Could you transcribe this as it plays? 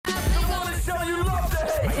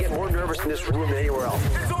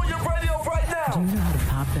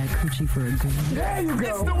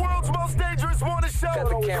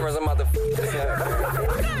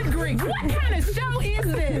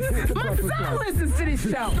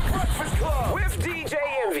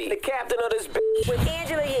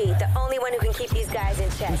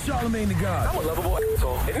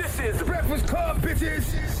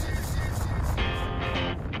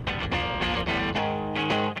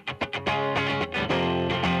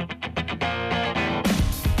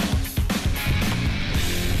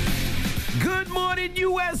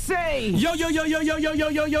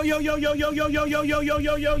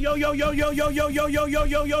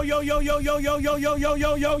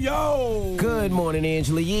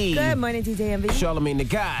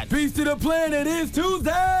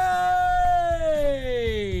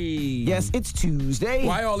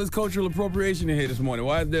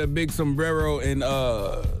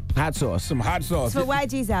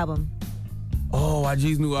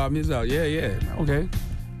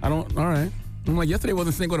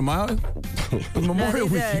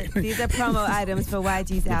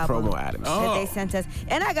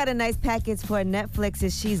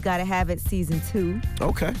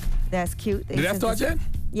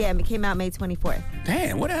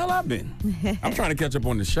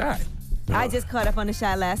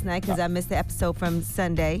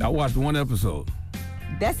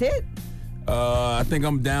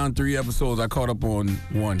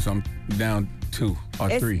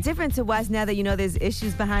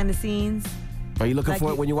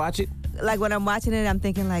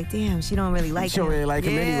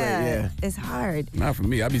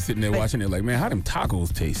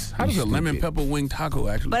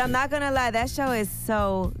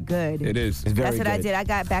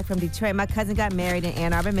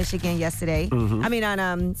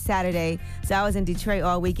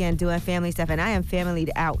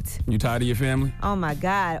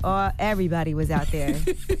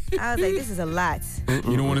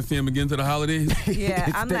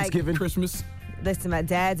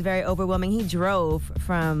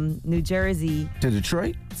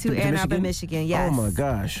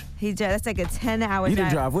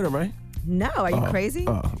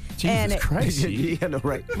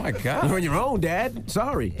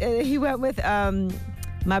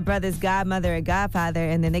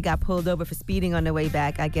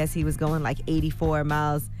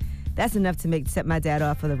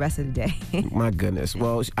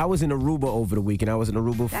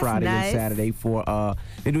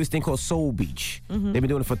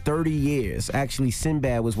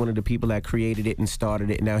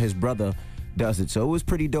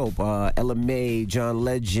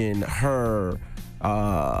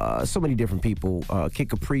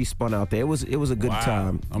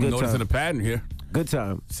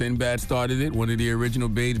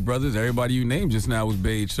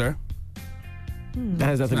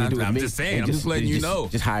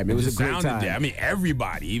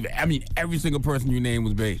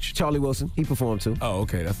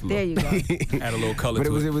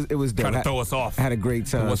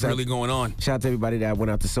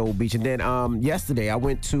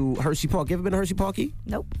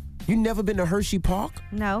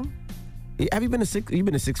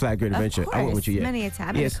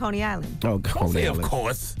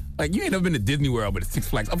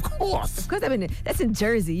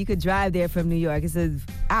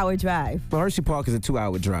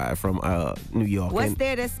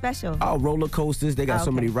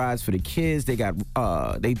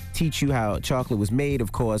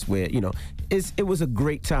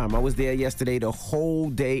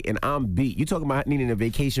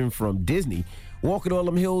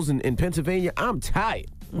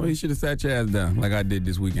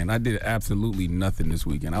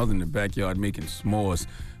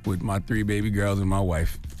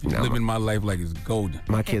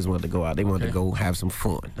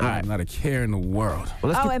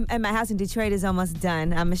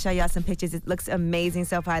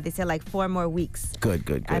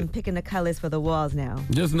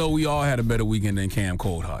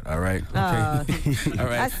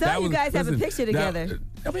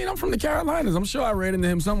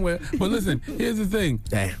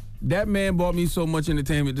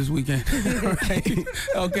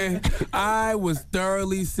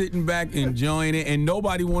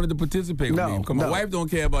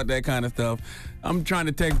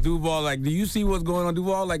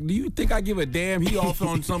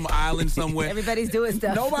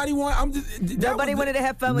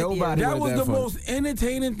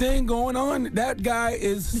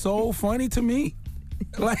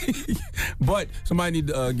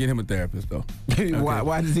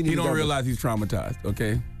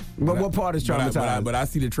But what part is traumatized? But I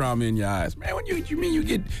see the trauma in your eyes, man. When you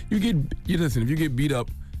listen. If you get beat up,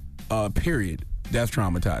 period. That's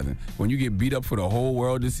traumatizing. When you get beat up for the whole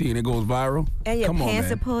world to see and it goes viral. And your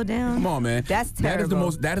pants are pulled down. Come on, man. That's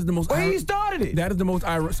terrible. That is the most. Well, he started it. That is the most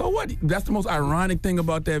ironic. So what? That's the most ironic thing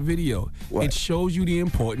about that video. What? It shows you the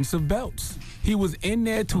importance of belts. He was in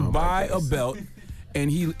there to buy a belt. And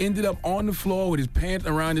he ended up on the floor with his pants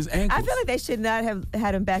around his ankles. I feel like they should not have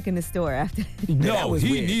had him back in the store after. No,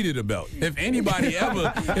 he needed a belt. If anybody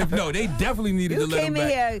ever, they definitely needed to let him back. You came in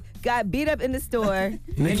here, got beat up in the store,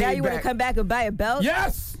 and now you want to come back and buy a belt?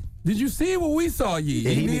 Yes. Did you see what we saw, Yee?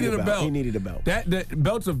 He needed a belt. He needed a belt. That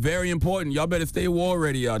belts are very important. Y'all better stay war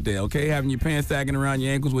ready out there, okay? Having your pants sagging around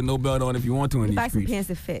your ankles with no belt on if you want to in these Buy some streets. pants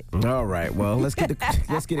that fit. All right, well, let's get it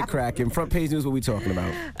cracking. Front page news, what we talking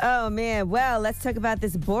about? Oh, man. Well, let's talk about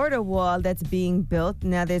this border wall that's being built.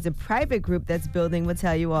 Now, there's a private group that's building. We'll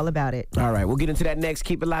tell you all about it. All right, we'll get into that next.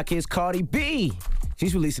 Keep it locked. Here's Cardi B.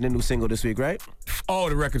 She's releasing a new single this week, right? Oh,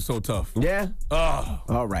 the record's so tough. Yeah? Oh.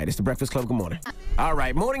 All right, it's the Breakfast Club. Good morning. All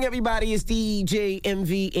right, morning, everybody. It's DJ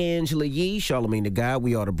MV, Angela Yee, Charlamagne the God.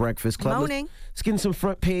 We are the Breakfast Club. Morning. Let's get in some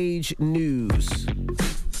front page news.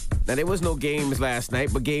 Now, there was no games last night,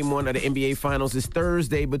 but game one of the NBA Finals is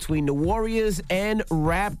Thursday between the Warriors and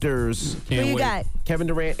Raptors. Who you got? Kevin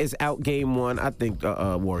Durant is out game one. I think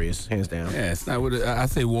Warriors, hands down. Yeah, it's not what I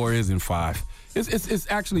say Warriors in 5. It's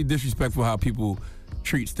actually disrespectful how people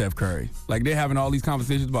treat Steph Curry. Like, they're having all these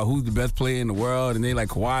conversations about who's the best player in the world, and they like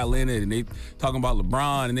Kawhi Leonard, and they talking about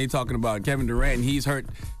LeBron, and they talking about Kevin Durant, and he's hurt.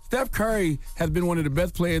 Steph Curry has been one of the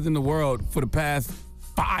best players in the world for the past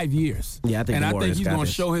 5 years. Yeah, I think he's going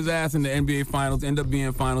to show his ass in the NBA Finals, end up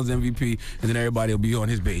being Finals MVP, and then everybody will be on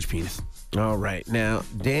his beige penis. All right. Now,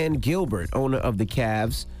 Dan Gilbert, owner of the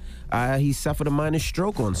Cavs, he suffered a minor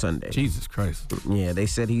stroke on Sunday. Jesus Christ. Yeah, they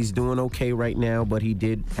said he's doing okay right now, but he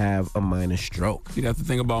did have a minor stroke. See, that's the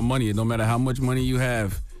thing about money. No matter how much money you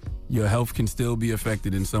have, your health can still be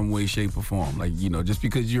affected in some way, shape, or form. Like, just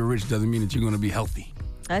because you're rich doesn't mean that you're going to be healthy.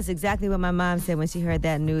 That's exactly what my mom said when she heard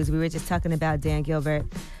that news. We were just talking about Dan Gilbert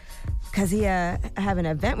because he have an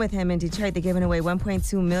event with him in Detroit. They're giving away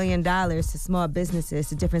 $1.2 million to small businesses,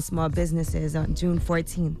 to different small businesses on June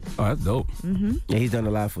 14th. Oh, that's dope. Mm-hmm. Yeah, he's done a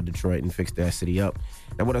lot for Detroit and fixed that city up.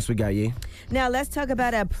 Now, what else we got, Yee? Now, let's talk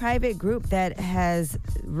about a private group that has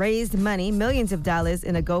raised money, millions of dollars,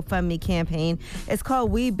 in a GoFundMe campaign. It's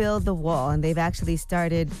called We Build the Wall, and they've actually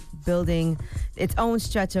started building its own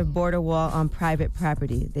stretch of border wall on private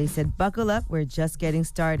property. They said, buckle up, we're just getting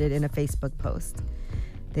started, in a Facebook post.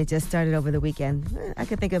 They just started over the weekend. I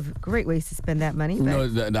could think of great ways to spend that money.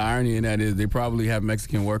 The irony in that is they probably have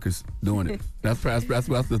Mexican workers doing it. That's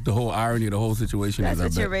the whole irony of the whole situation. That's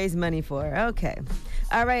what you raise money for. Okay.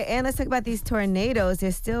 All right, and let's talk about these tornadoes.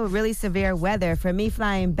 There's still really severe weather. For me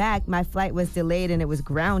flying back, my flight was delayed and it was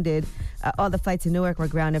grounded. All the flights to Newark were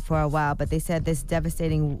grounded for a while, but they said this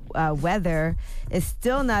devastating weather is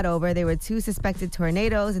still not over. There were 2 suspected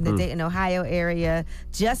tornadoes in the Dayton, Ohio area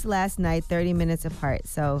just last night, 30 minutes apart.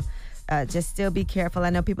 So just still be careful. I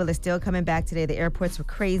know people are still coming back today. The airports were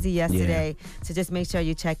crazy yesterday, so just make sure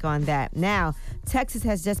you check on that. Now, Texas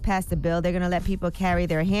has just passed a bill. They're going to let people carry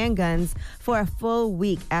their handguns for a full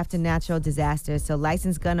week after natural disasters. So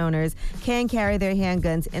licensed gun owners can carry their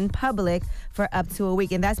handguns in public for up to a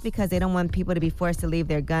week, and that's because they don't want people to be forced to leave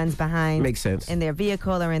their guns behind. Makes sense. In their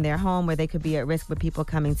vehicle or in their home, where they could be at risk with people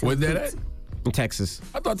coming to. Where's that at? In Texas.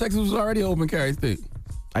 I thought Texas was already open carry state.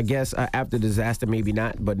 I guess after disaster, maybe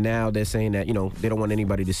not. But now they're saying that, they don't want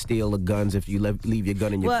anybody to steal the guns if you leave your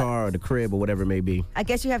gun in your car or the crib or whatever it may be. I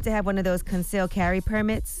guess you have to have one of those concealed carry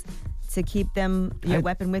permits to keep your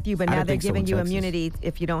weapon with you. But now they're giving you immunity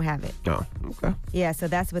if you don't have it. Oh, okay. Yeah, so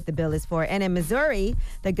that's what the bill is for. And in Missouri,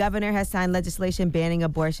 the governor has signed legislation banning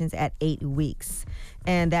abortions at 8 weeks.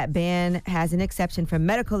 And that ban has an exception for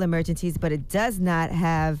medical emergencies, but it does not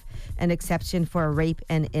have an exception for rape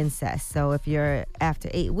and incest. So if you're after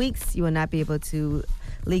 8 weeks, you will not be able to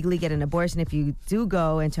legally get an abortion. If you do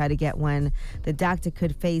go and try to get one, the doctor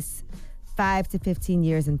could face 5 to 15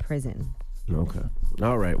 years in prison. Okay.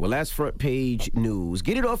 All right. Well, that's front page news.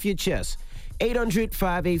 Get it off your chest.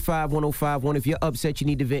 800-585-1051. If you're upset, you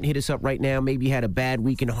need to vent, hit us up right now. Maybe you had a bad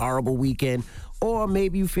weekend, horrible weekend, or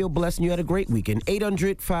maybe you feel blessed and you had a great weekend.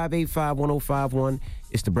 800-585-1051.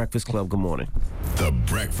 It's The Breakfast Club. Good morning. The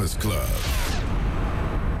Breakfast Club.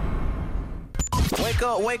 Wake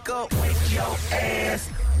up, wake up. Wake your ass.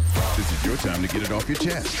 This is your time to get it off your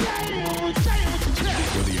chest.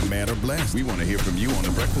 Whether you're mad or blessed, we want to hear from you on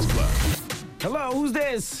The Breakfast Club. Hello, who's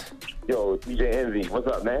this? Yo, DJ Envy. What's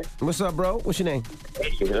up, man? What's up, bro? What's your name?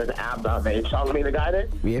 Hey, there's an app out there. Charlamagne the guy there?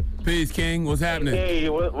 Yep. Peace, King. What's happening? Hey,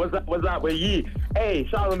 what's up with ye? Hey,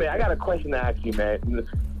 Charlamagne, I got a question to ask you, man.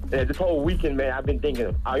 This whole weekend, man, I've been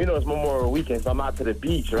thinking, it's Memorial Weekend, so I'm out to the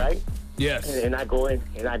beach, right? Yes. And I go in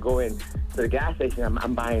to the gas station.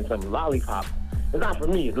 I'm buying some lollipops. It's not for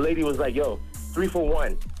me. The lady was like, yo, 3 for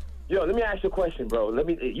 $1. Yo, let me ask you a question, bro.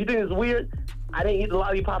 You think it's weird? I didn't eat the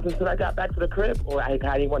lollipops until I got back to the crib, or I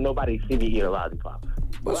didn't want nobody to see me eat a lollipop.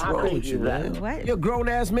 What's wrong with you, man? What? You're a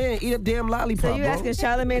grown-ass man. Eat a damn lollipop, So you bro. asking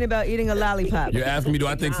Charlamagne about eating a lollipop? You're asking me, do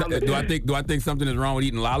I think something is wrong with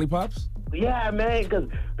eating lollipops? Yeah, man, because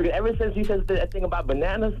ever since he said that thing about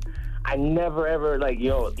bananas, I never ever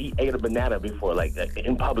ate a banana before,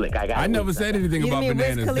 in public. I never said anything about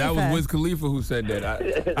bananas. That was Wiz Khalifa who said that.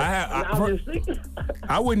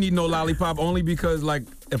 I wouldn't eat no lollipop only because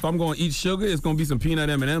if I'm gonna eat sugar, it's gonna be some peanut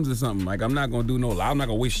M&Ms or something. I'm not gonna I'm not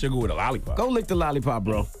gonna waste sugar with a lollipop. Go lick the lollipop,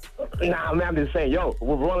 bro. Nah, man, I'm just saying,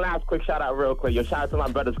 one last quick shout out real quick. Shout out to my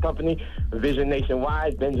brother's company, Vision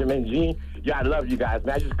Nationwide, Benjamin G. Yeah, I love you guys,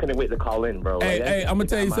 man. I just couldn't wait to call in, bro. Hey, I'm gonna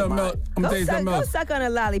tell you something else. Go suck on a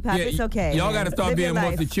lollipop. Yeah, it's okay. Y'all gotta start being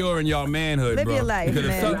more secure in y'all manhood, Live bro. your life,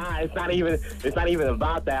 man. Nah, it's not even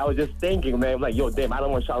about that. I was just thinking, man. I'm like, yo, damn, I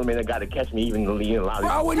don't want Charlamagne the guy to catch me even eating a lollipop. Bro,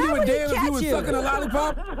 I wouldn't give a damn if you was you? sucking a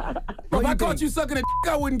lollipop. If I caught you sucking a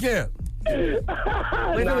I wouldn't care.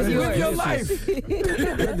 When it was Live your life.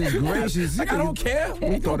 Goodness gracious. I don't care.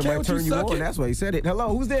 We thought it might turn you on. That's why he said it.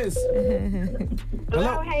 Hello, who's this?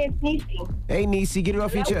 Hello, hey, it's Niecy. Hey, Niecy, get it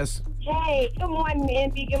off your chest. Hey, good morning,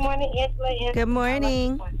 Envy. Good morning, Angela. Good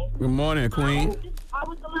morning. Good morning, Queen. I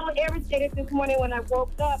was a little irritated this morning when I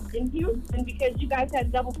woke up in Houston because you guys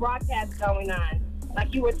had double broadcasts going on.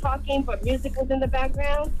 Like you were talking, but music was in the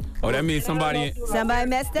background. Oh, that means somebody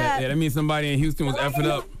messed up. Yeah, that means somebody in Houston was effing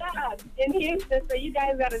up. In Houston, so you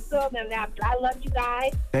guys got to tell them that. But I love you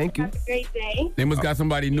guys. Thank you. Have a great day. They must got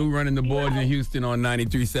somebody new running the boards in Houston on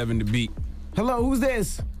 93.7 The Beat. Hello, who's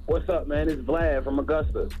this? What's up, man? It's Vlad from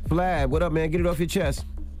Augusta. Vlad, what up, man? Get it off your chest.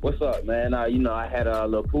 What's up, man? I had a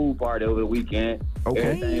little pool party over the weekend. Okay.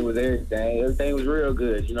 Everything was everything. Everything was real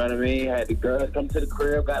good. You know what I mean? I had the girls come to the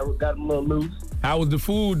crib, got them a little loose. How was the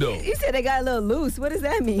food, though? You said they got a little loose. What does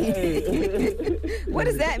that mean? What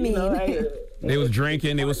does that mean? They was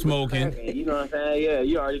drinking, they was smoking. You know what I'm saying? Yeah,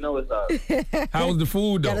 you already know what's up. How was the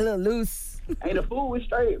food, though? Got a little loose. Hey, the food was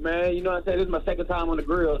straight, man. You know what I'm saying? This is my second time on the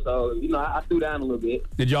grill, so, I threw down a little bit.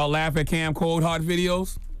 Did y'all laugh at Cam Cold Heart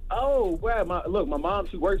videos? Oh, well, my mom,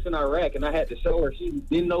 she works in Iraq, and I had to show her. She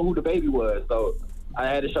didn't know who the baby was, so I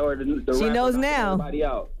had to show her the She knows now. Everybody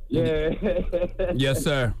out. Yeah. Yes,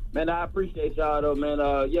 sir. Man, I appreciate y'all, though, man.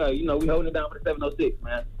 We holding it down for the 706,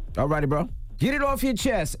 man. All righty, bro. Get it off your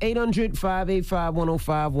chest.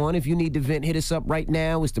 800-585-1051. If you need to vent, hit us up right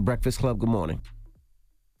now. It's The Breakfast Club. Good morning.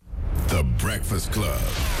 The Breakfast Club.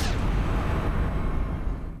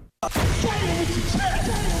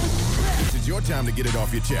 This is your time to get it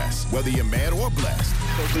off your chest, whether you're mad or blessed.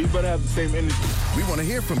 So you better have the same energy. We want to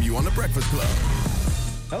hear from you on The Breakfast Club.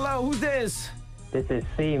 Hello, who's this? This is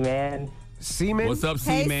C-Man. Seaman? What's up,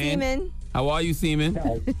 Hey, Seaman? Seaman. How are you, Seaman?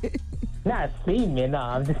 Not Seaman, no,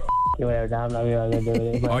 I'm just whatever. I'm not even gonna do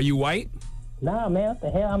it. Are you white? Nah, man, what the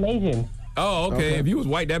hell? I'm Asian. Oh, okay. If you was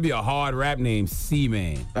white, that'd be a hard rap name,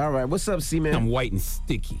 Seaman. All right, what's up, Seaman? I'm white and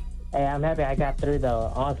sticky. Hey, I'm happy I got through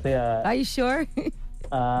though. Honestly, Are you sure?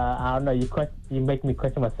 I don't know. You make me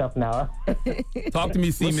question myself now. Talk to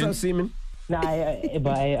me, Seaman. What's up, Seaman?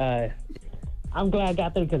 I'm glad I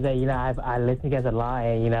got through because I listen to you guys a lot,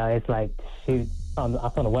 and it's like shoot, I'm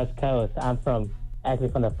from the West Coast. I'm actually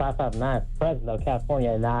from the 559 Fresno,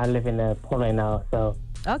 California, and now I live in Portland now. So.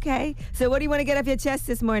 Okay. So what do you want to get off your chest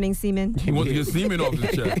this morning, Seaman? He wants to get Seaman off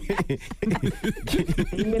his chest.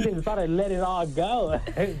 Seaman is trying to let it all go.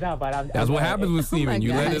 No, but That's what happens with Seaman.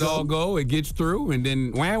 You let it gosh. all go, it gets through, and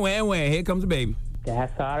then wham, here comes the baby.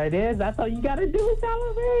 That's all it is. That's all you got to do,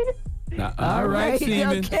 Charlamagne. All right,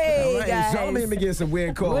 Seaman. Okay, All right, guys. Charlamagne been getting some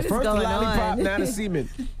weird calls. What is First the going lollipop, on? now the Seaman.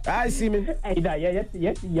 All right, Seaman. Hey, no,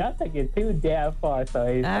 y'all take it too damn far. So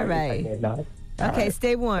it's All right. No. Okay,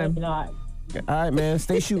 stay warm. All right, man,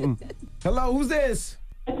 stay shooting. Hello, who's this?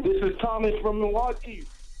 This is Thomas from Milwaukee.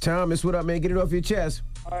 Thomas, what up, man? Get it off your chest.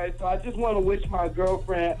 All right, so I just want to wish my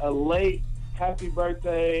girlfriend a late happy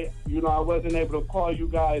birthday. I wasn't able to call you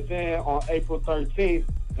guys in on April 13th,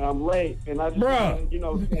 and I'm late. And I just want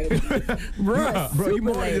to, Bro, you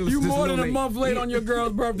more than a late. month late on your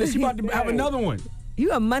girl's birthday. She about to have another one.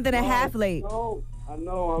 You a month and a half late. No, I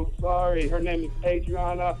know. I'm sorry. Her name is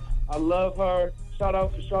Adriana. I love her. Shout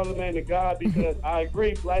out to Charlamagne the God because I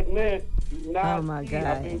agree, black men Oh my God.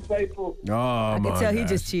 I've been faithful. Oh, I can tell he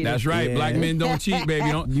just cheated. That's right. Yeah. Black men don't cheat, baby.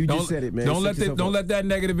 You don't just said it, man. Don't let that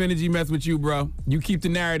negative energy mess with you, bro. You keep the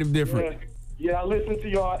narrative different. Yeah, I listen to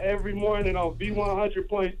y'all every morning on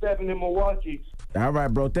B100.7 in Milwaukee. All right,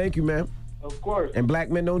 bro. Thank you, man. Of course. And black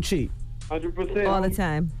men don't cheat. 100%. All the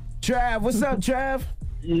time. Trav, what's up, Trav?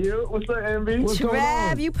 Yeah, what's up, MB? What's going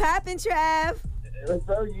Trav, on? you poppin', Trav. What's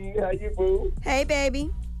up, Yee? How you, boo? Hey,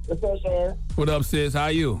 baby. What's up, Sean? What up, sis? How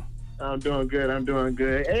you? I'm doing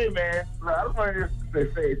good. Hey, man, look, I just wanted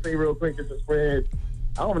to say real quick, just to spread,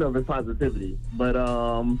 I don't know if it's positivity, but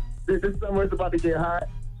this summer it's about to get hot,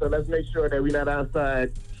 so let's make sure that we're not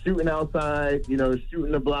shooting outside,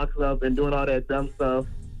 shooting the blocks up and doing all that dumb stuff.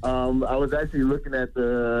 I was actually looking at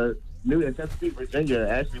the new in Chesapeake, Virginia,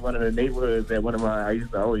 actually one of the neighborhoods that I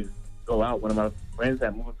used to always go out. One of my friends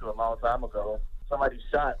had moved to a long time ago. Somebody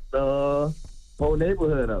shot the whole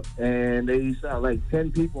neighborhood up, and they shot like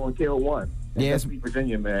 10 people and killed one. Yeah, Chesapeake,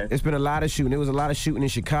 Virginia, man. It's been a lot of shooting. There was a lot of shooting in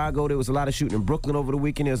Chicago. There was a lot of shooting in Brooklyn over the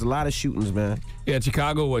weekend. There was a lot of shootings, man. Yeah,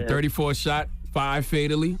 Chicago, 34 shot, 5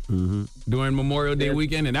 fatally during Memorial Day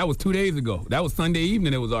weekend, and that was 2 days ago. That was Sunday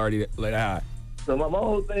evening. It was already like high. So my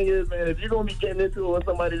whole thing is, man, if you're going to be getting into it with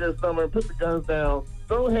somebody this summer, put the guns down.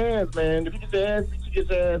 Throw hands, man. If you get your ass beat, you get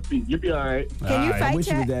your ass beat. You'll be all right. Can you fight,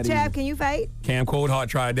 Trav? Can you fight? Cam Coldheart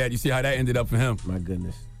tried that. You see how that ended up for him. My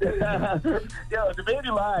goodness. Yo, the baby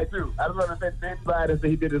lied, too. I just want to say the baby lied and say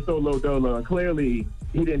he did it solo dolo, and clearly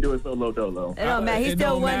he didn't do it solo dolo. It don't matter. He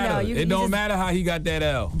still won, though. It don't matter how he got that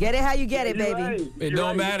L. Get it how you get it, baby. Right. It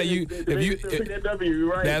don't matter.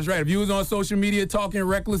 That's right. If you was on social media talking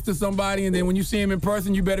reckless to somebody, and then when you see him in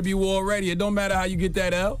person, you better be war ready. It don't matter how you get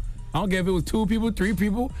that L. I don't care if it was 2 people, 3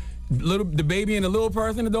 people, the baby and the little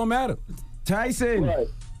person. It don't matter. Tyson.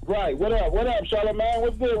 Right. What up, Charlamagne?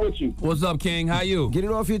 What's good with you? What's up, King? How you? Get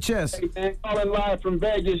it off your chest. Hey, man, calling live from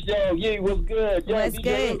Vegas. Yo, Yee, what's good? Yo, What's DJ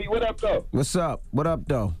good? MB, what up, though? What's up? What up,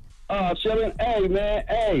 though? Chillin'. Hey, man,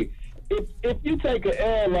 if you take an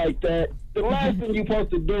L like that, the last thing you're supposed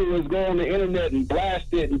to do is go on the internet and blast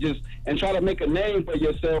it and try to make a name for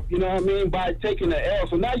yourself, you know what I mean, by taking the L.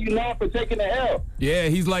 So now you know for taking the L. Yeah,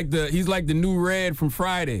 he's like the new Red from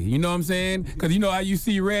Friday. You know what I'm saying? Because you know how you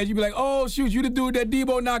see Red, you be like, oh, shoot, you the dude that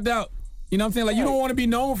Debo knocked out. You know what I'm saying? Like, you don't want to be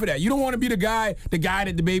known for that. You don't want to be the guy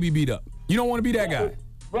that the baby beat up. You don't want to be that guy.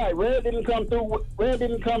 Right, Red didn't come through without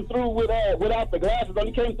the glasses on.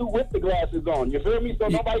 He came through with the glasses on. You feel me? So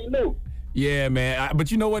nobody knew. Yeah, man. But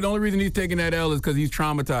you know what? The only reason he's taking that L is because he's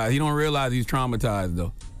traumatized. He don't realize he's traumatized,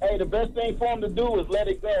 though. Hey, the best thing for him to do is let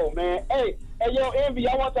it go, man. Hey, yo, Envy,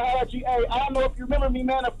 I want to highlight you. Hey, I don't know if you remember me,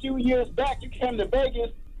 man, a few years back, you came to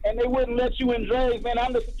Vegas, and they wouldn't let you in Dre's, man.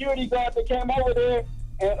 I'm the security guard that came over there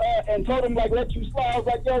and told him, like, let you slide. I was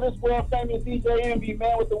like, yo, this world famous DJ Envy,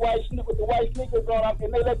 man, with the white sneakers on,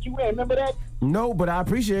 and they let you in. Remember that? No, but I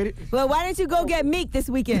appreciate it. Well, why didn't you go get Meek this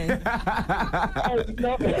weekend? Hey,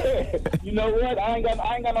 you know what? I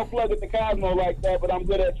ain't got no plug at the Cosmo like that, but I'm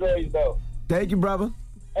good at Dre's, though. Thank you, brother.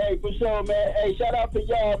 Hey, for sure, man. Hey, shout out to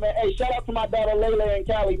y'all, man. Hey, shout out to my daughter Layla in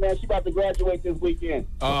Cali, man. She about to graduate this weekend.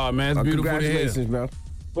 Oh, man, it's beautiful to hear. Congratulations, bro.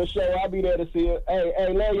 For sure, I'll be there to see her.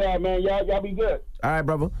 Hey, love y'all, man. Y'all be good. All right,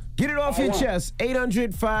 brother. Get it off your chest.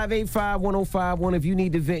 800-585-1051. If you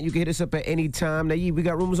need to vent, you can hit us up at any time. Now, we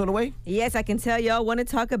got rumors on the way? Yes, I can tell y'all want to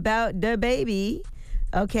talk about the baby.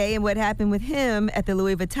 Okay, and what happened with him at the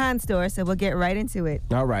Louis Vuitton store, so we'll get right into it.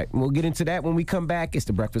 All right, we'll get into that when we come back. It's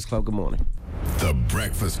The Breakfast Club. Good morning. The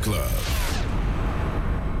Breakfast Club.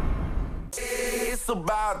 It's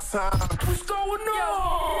about time. What's going on?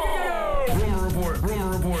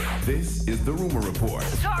 Rumor report. This is the Rumor Report.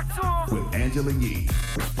 Talk to him. With Angela Yee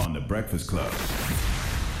on The Breakfast Club.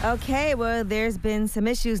 Okay, well, there's been some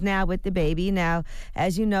issues now with the baby. Now,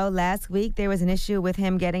 as you know, last week there was an issue with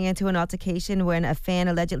him getting into an altercation when a fan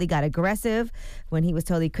allegedly got aggressive when he was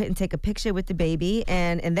told he couldn't take a picture with the baby.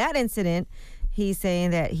 And in that incident, he's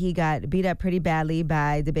saying that he got beat up pretty badly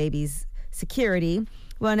by the baby's security.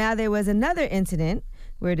 Well, now there was another incident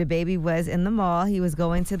where the baby was in the mall. He was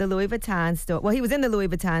going to the Louis Vuitton store. Well, he was in the Louis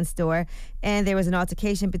Vuitton store, and there was an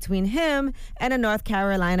altercation between him and a North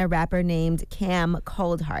Carolina rapper named Cam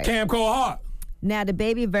Coldheart. Cam Coldheart. Now, the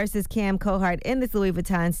baby versus Cam Coldheart in this Louis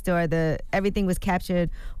Vuitton store, everything was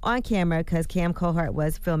captured on camera because Cam Coldheart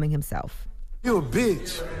was filming himself. You a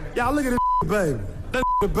bitch. Y'all look at this baby. That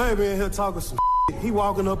baby in here talking some He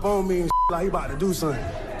walking up on me and like he about to do something.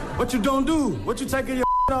 What you don't do? What you taking your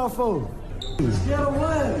off for? Scared of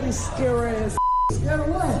what? You scare ass. Scared of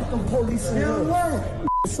what? Them police in here. Scared of what?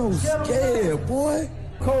 So scared, boy.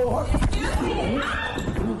 Cold heart.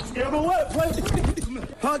 Scared of what?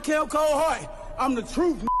 Huh, Cam Coldheart? I'm the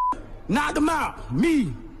truth. Knock them out.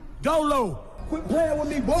 Me. Dolo, quit playing with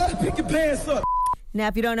me, boy. Pick your pants up. Now,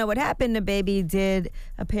 if you don't know what happened, the baby did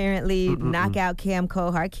apparently knock out Cam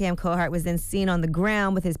Cohart. Cam Cohart was then seen on the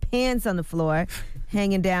ground with his pants on the floor,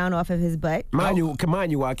 hanging down off of his butt. Mind you,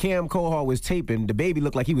 while Cam Cohart was taping, the baby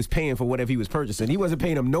looked like he was paying for whatever he was purchasing. He wasn't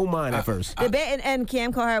paying him no mind at first. And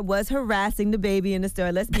Cam Cohart was harassing the baby in the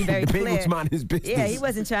store. Let's be very clear. The baby was minding his business. Yeah, he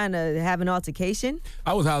wasn't trying to have an altercation.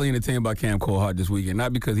 I was highly entertained by Cam Cohart this weekend,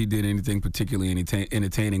 not because he did anything particularly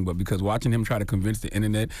entertaining, but because watching him try to convince the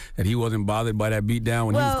internet that he wasn't bothered by that beatdown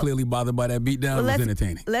when he was clearly bothered by that beatdown was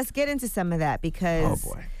entertaining. Let's get into some of that because...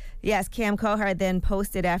 Oh, boy. Yes, Cam Cohart then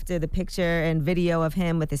posted after the picture and video of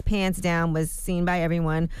him with his pants down was seen by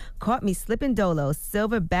everyone. Caught me slipping dolo,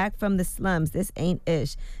 silver back from the slums. This ain't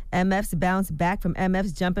ish. MF's bounce back from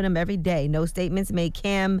MF's jumping him every day. No statements made.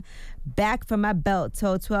 Cam back from my belt.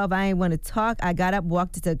 Told 12 I ain't want to talk. I got up,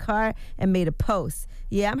 walked to the car, and made a post.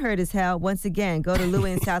 Yeah, I'm hurt as hell. Once again, go to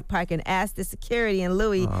Louis in South Park and ask the security in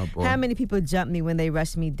Louis how many people jumped me when they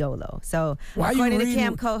rushed me dolo. So according to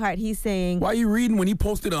Cam Cohart, he's saying... Why are you reading when he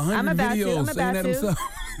posted 100 videos saying that himself?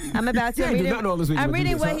 I'm about to. I'm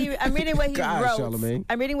reading what he wrote. Charlamagne.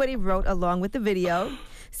 I'm reading what he wrote along with the video.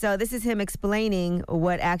 So this is him explaining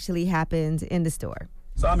what actually happened in the store.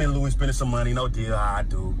 So I'm in Louis spending some money, no deal how I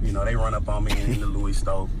do. You know, they run up on me in the Louis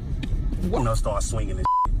store. You know, start swinging and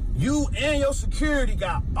You and your security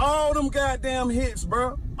got all them goddamn hits,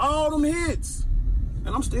 bro. All them hits.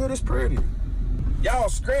 And I'm still this pretty. Y'all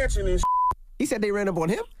scratching and He said they ran up on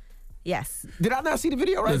him? Yes. Did I not see the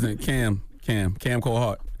video right? Listen, Cam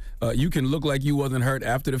Cohart. You can look like you wasn't hurt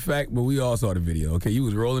after the fact, but we all saw the video, okay? You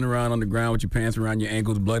was rolling around on the ground with your pants around your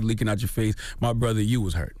ankles, blood leaking out your face. My brother, you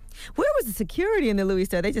was hurt. Where was the security in the Louis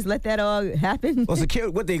store? They just let that all happen? Well,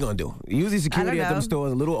 security, what they gonna do? Usually security at them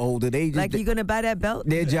stores a little older. They just, like, you gonna buy that belt?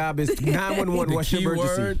 Their job is 911, what's your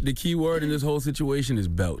emergency? The key word in this whole situation is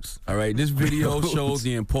belts, all right? This video shows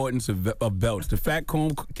the importance of belts. The fact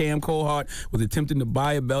Cam Cohart was attempting to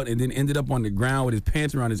buy a belt and then ended up on the ground with his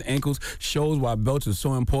pants around his ankles shows why belts are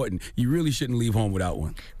so important. You really shouldn't leave home without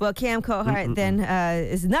one. Well, Cam Cohart then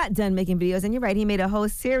is not done making videos, and you're right, he made a whole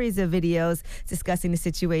series of videos discussing the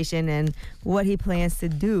situation and what he plans to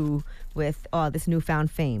do with all this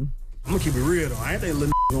newfound fame. I'm gonna keep it real though. I ain't think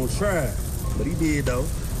little gonna try, but he did though.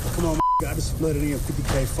 Come on, I just flooded in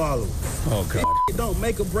 50K followers. Oh God! It don't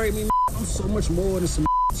make or break me. I'm so much more than some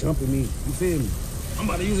jumping me. You feel me? I'm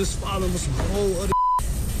about to use this following for some whole other.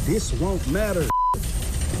 This won't matter.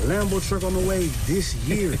 Lambo truck on the way this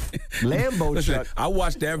year. Lambo truck. I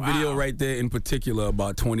watched that video right there in particular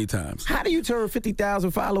about 20 times. How do you turn 50,000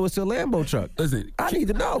 followers to a Lambo truck? Listen, I need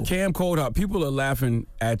to know. Cam Cohart, people are laughing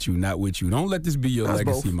at you, not with you. Don't let this be your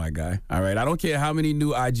legacy, my guy. All right? I don't care how many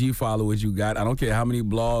new IG followers you got. I don't care how many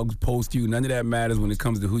blogs post you. None of that matters when it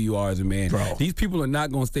comes to who you are as a man. Bro. These people are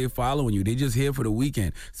not going to stay following you. They just here for the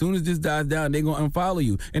weekend. As soon as this dies down, they're going to unfollow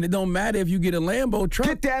you. And it don't matter if you get a Lambo truck.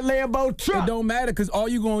 Get that Lambo truck. It don't matter because all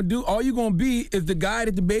you're going to be is the guy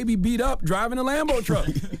that the baby beat up driving a Lambo truck.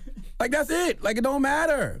 Like, that's it. Like, it don't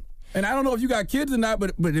matter. And I don't know if you got kids or not,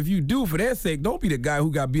 but if you do, for their sake, don't be the guy who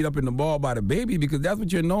got beat up in the ball by the baby because that's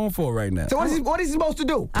what you're known for right now. So what is he supposed to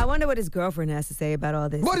do? I wonder what his girlfriend has to say about all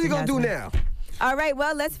this. What is he going to do now? All right,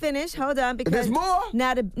 well, let's finish. Hold on, because there's more?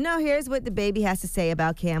 Now, here's what the baby has to say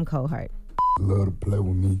about Cam Cohart. Love to play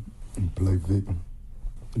with me and play victim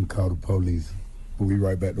and call the police. We'll be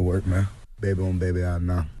right back to work, man. Baby on baby out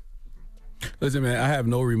now. Listen, man, I have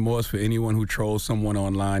no remorse for anyone who trolls someone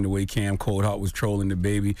online the way Cam Cohart was trolling the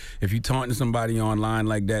baby. If you taunting somebody online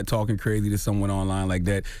like that, talking crazy to someone online like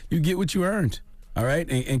that, you get what you earned, all right?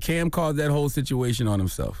 And Cam caused that whole situation on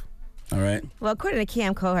himself, all right? Well, according to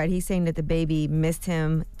Cam Cohart, he's saying that the baby missed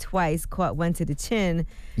him twice, caught one to the chin.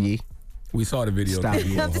 Yeah. We saw the video. Stop.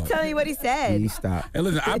 I'm just telling you what he said. Yeah, stop. And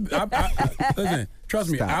listen, listen, trust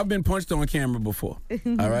me, I've been punched on camera before.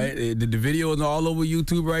 All right? The video is all over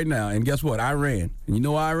YouTube right now. And guess what? I ran. And you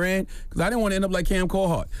know why I ran? Because I didn't want to end up like Cam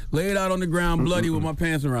Cohart. Laid out on the ground bloody with my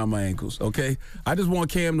pants around my ankles, okay? I just want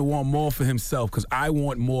Cam to want more for himself because I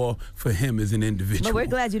want more for him as an individual. But we're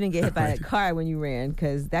glad you didn't get hit by a car when you ran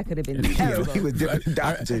because that could have been terrible. He was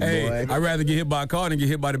dodging, boy. I'd rather get hit by a car than get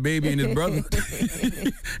hit by the baby and his brother.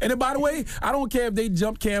 And then, by the way, I don't care if they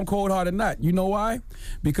jump Cam Cohart or not. You know why?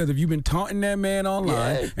 Because if you've been taunting that man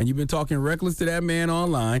online and you've been talking reckless to that man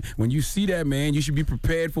online, when you see that man, you should be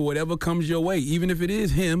prepared for whatever comes your way, even if it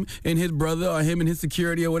is him and his brother or him and his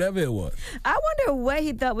security or whatever it was. I wonder what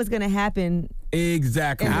he thought was going to happen.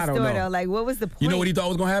 Exactly. In the I don't store, know. though. Like, what was the point? You know what he thought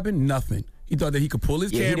was going to happen? Nothing. He thought that he could pull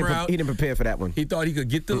his camera out. He didn't prepare for that one. He thought he could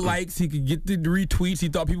get the likes. He could get the retweets. He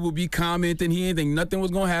thought people would be commenting. He didn't think nothing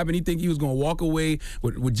was going to happen. He think he was going to walk away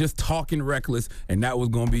with just talking reckless, and that was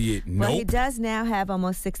going to be it. Well, he does now have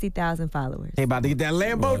almost 60,000 followers. He about to get that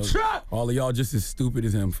Lambo truck. All of y'all just as stupid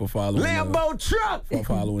as him for following Lambo truck. For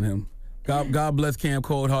following him. God bless Cam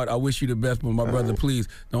Coldheart. I wish you the best, but my brother, please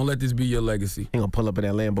don't let this be your legacy. He gonna pull up in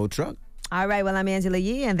that Lambo truck. All right, well, I'm Angela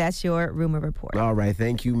Yee, and that's your Rumor Report. All right,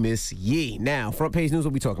 thank you, Miss Yee. Now, front page news,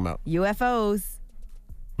 what we talking about? UFOs.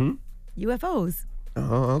 UFOs.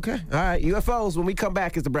 Oh, okay. All right, UFOs. When we come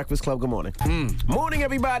back, it's The Breakfast Club. Good morning. Morning,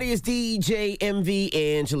 everybody. It's DJ MV,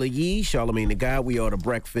 Angela Yee, Charlamagne the God. We are The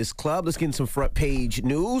Breakfast Club. Let's get in some front page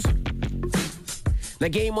news. Now,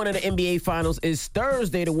 game 1 of the NBA Finals is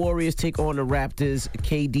Thursday. The Warriors take on the Raptors.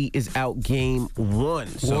 KD is out game 1.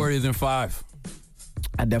 Warriors in 5.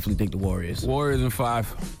 I definitely think the Warriors. Warriors in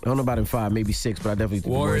 5. I don't know about in 5, maybe 6, but I definitely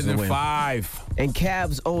think Warriors the Warriors in 5. And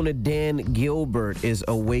Cavs owner Dan Gilbert is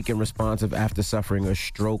awake and responsive after suffering a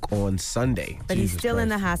stroke on Sunday. But he's still in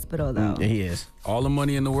the hospital, though. He is. All the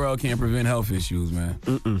money in the world can't prevent health issues, man.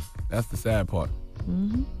 That's the sad part.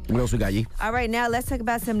 What else we got, Yee? All right, now let's talk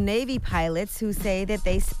about some Navy pilots who say that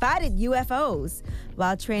they spotted UFOs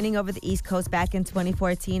while training over the East Coast back in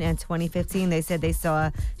 2014 and 2015. They said they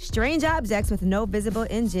saw strange objects with no visible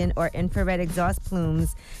engine or infrared exhaust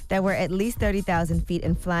plumes that were at least 30,000 feet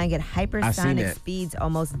and flying at hypersonic speeds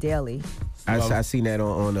almost daily. I seen that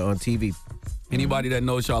on TV. Anybody that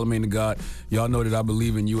knows Charlamagne the God, y'all know that I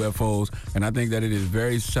believe in UFOs, and I think that it is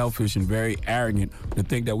very selfish and very arrogant to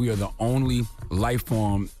think that we are the only life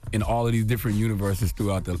form in all of these different universes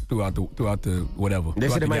throughout the whatever. They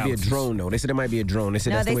said it might be a drone, though. They said it might be a drone. They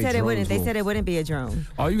said that's the way it wouldn't. drones They said it wouldn't be a drone.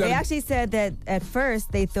 They actually said that at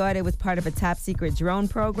first they thought it was part of a top secret drone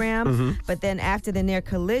program, but then after the near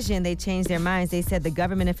collision, they changed their minds. They said the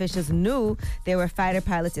government officials knew there were fighter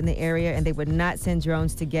pilots in the area and they would not send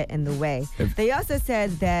drones to get in the way. They also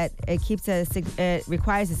said that it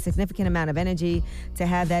requires a significant amount of energy to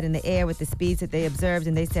have that in the air with the speeds that they observed,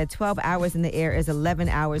 and they said 12 hours in the air is 11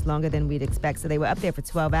 hours longer than we'd expect, so they were up there for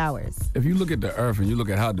 12 hours. If you look at the Earth and you look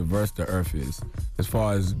at how diverse the Earth is, as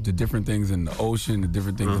far as the different things in the ocean, the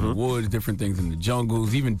different things in the woods, different things in the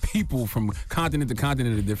jungles, even people from continent to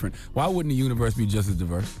continent are different, why wouldn't the universe be just as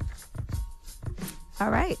diverse?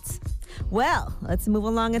 All right. Well, let's move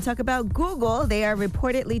along and talk about Google. They are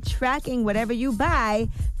reportedly tracking whatever you buy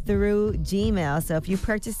through Gmail. So if you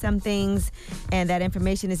purchase some things and that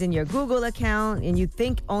information is in your Google account and you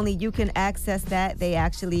think only you can access that, they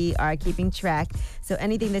actually are keeping track. So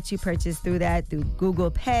anything that you purchase through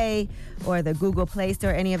Google Pay or the Google Play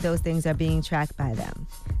Store, any of those things are being tracked by them.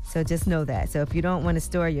 So just know that. So if you don't want to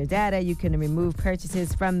store your data, you can remove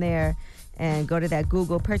purchases from there and go to that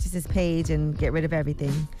Google purchases page and get rid of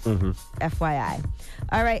everything. FYI.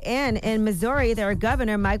 All right, and in Missouri, their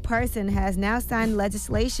governor, Mike Parson, has now signed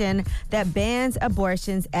legislation that bans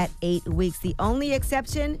abortions at 8 weeks. The only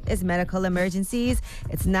exception is medical emergencies.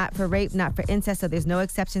 It's not for rape, not for incest, so there's no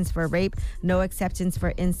exceptions for rape, no exceptions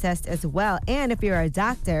for incest as well. And if you're a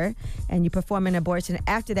doctor and you perform an abortion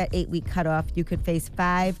after that 8-week cutoff, you could face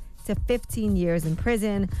 5 to 15 years in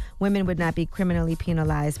prison. Women would not be criminally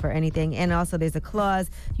penalized for anything. And also there's a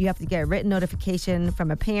clause, you have to get a written notification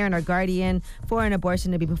from a parent or guardian for an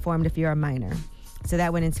abortion to be performed if you're a minor. So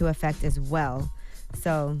that went into effect as well.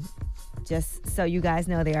 So just so you guys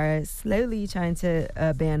know, they are slowly trying to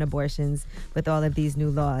ban abortions with all of these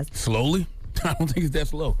new laws. Slowly? I don't think it's that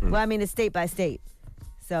slow. Well, I mean, it's state by state.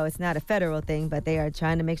 So it's not a federal thing, but they are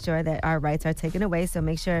trying to make sure that our rights are taken away. So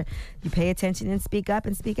make sure you pay attention and speak up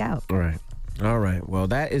and speak out. All right. Well,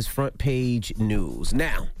 that is front page news.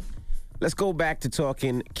 Now, let's go back to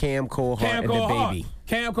talking Cam Coldheart and the baby.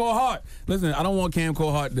 Cam Coldheart. Listen, I don't want Cam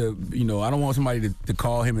Coldheart to, I don't want somebody to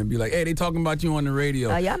call him and be like, hey, they talking about you on the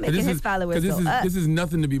radio. Y'all making his followers go up. This is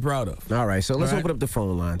nothing to be proud of. All right, so let's open up the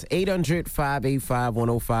phone lines.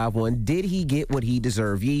 800-585-1051. Did he get what he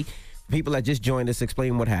deserved? People that just joined us,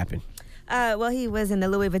 explain what happened. Well, he was in the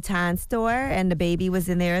Louis Vuitton store, and the baby was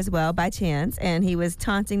in there as well by chance, and he was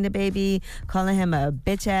taunting the baby, calling him a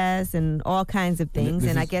bitch ass and all kinds of things.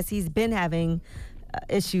 And I guess he's been having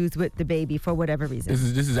issues with the baby for whatever reason.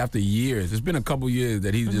 This is after years. It's been a couple years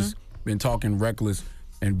that he's just been talking reckless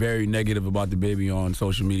and very negative about the baby on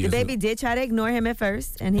social media. The baby did try to ignore him at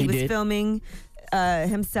first, and he was filming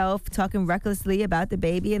himself talking recklessly about the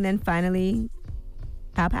baby, and then finally,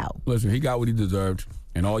 pow pow. Listen, he got what he deserved,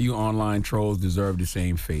 and all you online trolls deserve the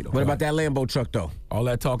same fate. Okay? What about that Lambo truck, though? All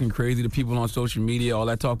that talking crazy to people on social media, all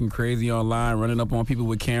that talking crazy online, running up on people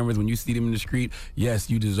with cameras when you see them in the street, yes,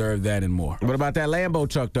 you deserve that and more. What about that Lambo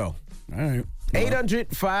truck, though? All right.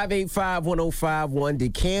 800-585-1051.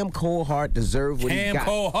 Did Cam Coldheart deserve what he got? Cam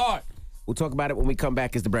Coldheart. We'll talk about it when we come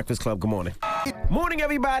back. It's The Breakfast Club. Good morning. Morning,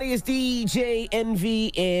 everybody. It's DJ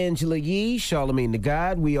Envy, Angela Yee, Charlamagne the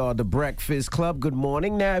God. We are The Breakfast Club. Good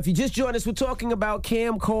morning. Now, if you just joined us, we're talking about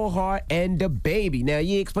Cam Coldheart and the baby. Now,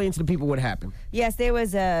 Yee, explain to the people what happened. Yes, there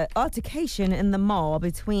was an altercation in the mall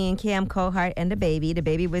between Cam Coldheart and the baby. The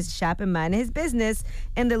baby was shopping, minding his business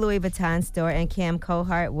in the Louis Vuitton store, and Cam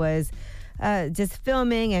Coldheart was just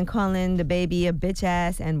filming and calling the baby a bitch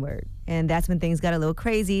ass N-word. And that's when things got a little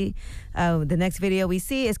crazy. The next video we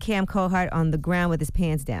see is Cam Coldheart on the ground with his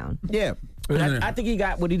pants down. Yeah. I think he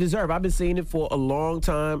got what he deserved. I've been saying it for a long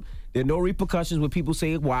time. There are no repercussions when people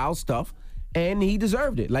say wild stuff. And he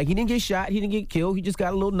deserved it. Like, he didn't get shot. He didn't get killed. He just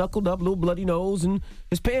got a little knuckled up, little bloody nose, and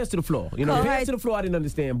his pants to the floor. You know, pants to the floor, I didn't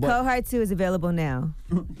understand. But Coldheart 2 is available now.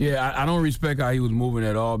 Yeah, I don't respect how he was moving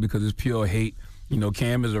at all because it's pure hate. You know,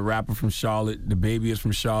 Cam is a rapper from Charlotte. The baby is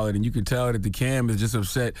from Charlotte, and you can tell that Cam is just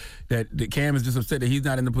upset that he's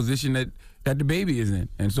not in the position that the baby is in.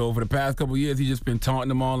 And so for the past couple of years, he's just been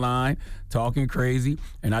taunting him online, talking crazy.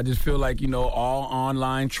 And I just feel like, you know, all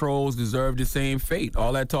online trolls deserve the same fate.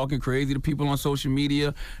 All that talking crazy to people on social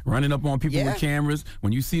media, running up on people with cameras.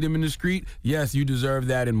 When you see them in the street, yes, you deserve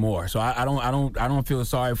that and more. So I don't feel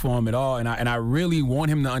sorry for him at all. And I really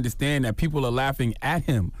want him to understand that people are laughing at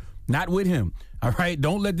him, not with him. All right?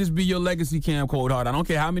 Don't let this be your legacy, Cam Coldheart. I don't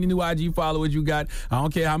care how many new IG followers you got. I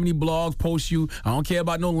don't care how many blogs post you. I don't care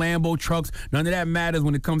about no Lambo trucks. None of that matters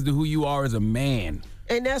when it comes to who you are as a man.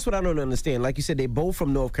 And that's what I don't understand. Like you said, they're both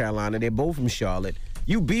from North Carolina. They're both from Charlotte.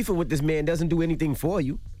 You beefing with this man doesn't do anything for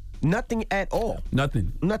you. Nothing at all.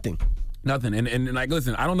 Nothing. And like,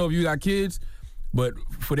 listen, I don't know if you got kids, but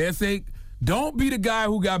for their sake, don't be the guy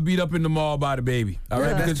who got beat up in the mall by the baby. All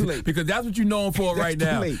right, that's too late. Because that's what you're known for right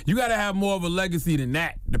now. Late. You got to have more of a legacy than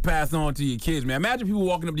that to pass on to your kids, man. Imagine people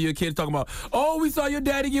walking up to your kids talking about, "Oh, we saw your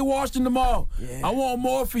daddy get washed in the mall." Yeah. I want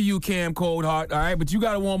more for you, Cam Coldheart. All right, but you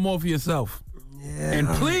got to want more for yourself. Yeah. And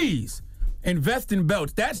please invest in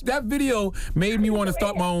belts. That video made me want to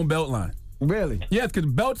start my own belt line. Really? Yes,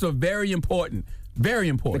 because belts are very important. Very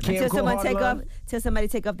important. Until somebody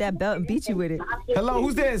take off that belt and beat you with it. Hello,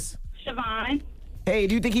 who's this? Siobhan. Hey,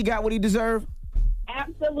 do you think he got what he deserved?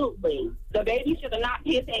 Absolutely. The baby should have knocked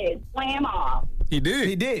his head slam off. He did.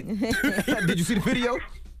 He did. Did you see the video?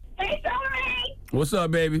 Hey, Charlamagne. What's up,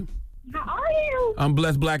 baby? How are you? I'm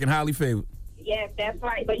blessed, black, and highly favored. Yes, that's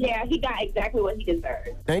right. But yeah, he got exactly what he deserved.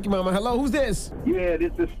 Thank you, Mama. Hello, who's this? Yeah,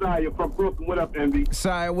 this is Sire from Brooklyn. What up, Envy?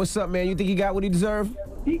 Sire, what's up, man? You think he got what he deserved?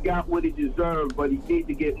 He got what he deserved, but he needs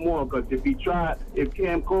to get more. Because if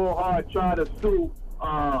Cam Coldheart tried to sue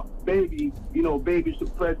baby, you know, baby should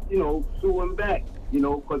sue him back, you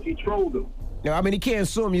know, because he trolled him. No, I mean, he can't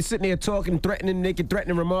sue him. You're sitting there talking, making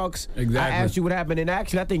threatening remarks. Exactly. I asked you what happened, and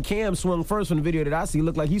actually, I think Cam swung first from the video that I see. It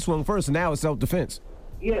looked like he swung first, and now it's self-defense.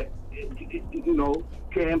 Yeah, you know,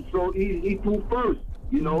 Cam, so he threw first,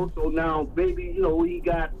 you know, so now baby, you know, he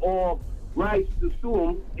got all rights to sue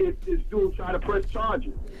him if this dude try to press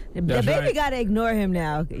charges. The baby got to ignore him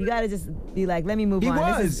now. You got to just be like, let me move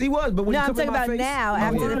on. He was, but when I'm talking about now,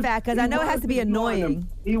 after the fact, because I know it has to be annoying.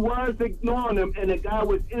 He was ignoring him, and the guy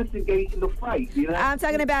was instigating the fight. You know? I'm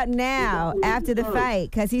talking about now, after the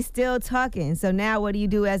fight, because he's still talking. So now what do you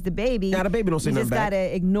do as the baby? Now the baby don't say nothing back. You just got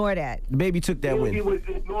to ignore that. The baby took that win.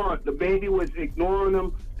 The baby was ignoring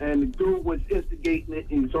him, and the dude was instigating it,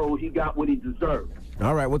 and so he got what he deserved.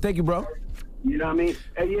 All right, well, thank you, bro. You know what I mean?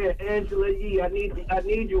 And yeah, Angela Yee, I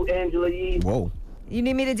need you, Angela Yee. Whoa. You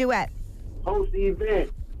need me to do what? Host the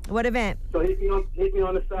event. What event? So hit me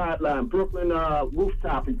on the sideline. Brooklyn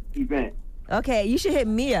rooftop event. Okay, you should hit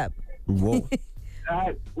me up. Whoa. All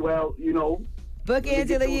right, well, you know. Book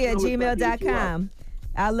Angela Yee at gmail.com.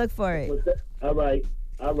 I'll look for it. All right.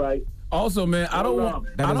 Also, man, I don't want.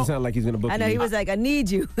 That doesn't sound like he's gonna book you. I know he was like, I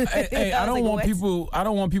need you. Hey, I don't want people. I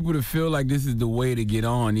don't want people to feel like this is the way to get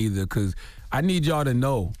on either, because I need y'all to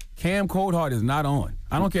know Cam Coldheart is not on.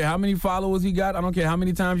 I don't care how many followers he got. I don't care how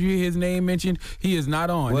many times you hear his name mentioned. He is not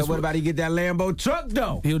on. Well, what about he get that Lambo truck,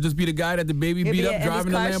 though? He'll just be the guy that the baby beat up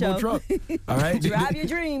driving the Lambo truck. All right? Drive your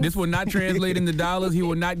dreams. This will not translate into dollars. He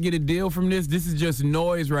will not get a deal from this. This is just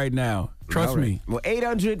noise right now. Trust me. Well,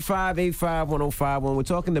 800-585-1051. We're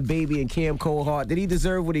talking to Baby and Cam Coldheart. Did he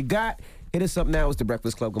deserve what he got? Hit us up now. It's The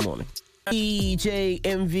Breakfast Club. Good morning. DJ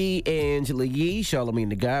Envy, Angela Yee, Charlamagne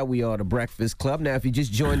the God. We are The Breakfast Club. Now, if you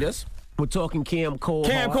just joined us, we're talking Cam Coldheart.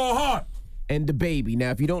 Cam Coldheart. and DaBaby.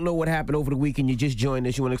 Now, if you don't know what happened over the weekend, you just joined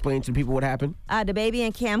us. You want to explain to people what happened? DaBaby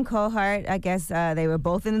and Cam Cohart, I guess they were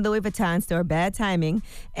both in the Louis Vuitton store. Bad timing.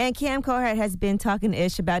 And Cam Cohart has been talking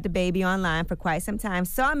ish about DaBaby online for quite some time.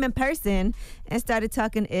 Saw him in person and started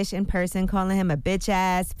talking ish in person, calling him a bitch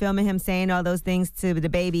ass, filming him saying all those things to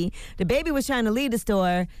DaBaby. DaBaby was trying to leave the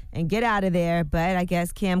store and get out of there, but I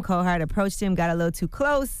guess Cam Cohart approached him, got a little too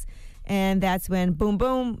close. And that's when, boom,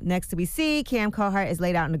 boom, next we see Cam Cohart is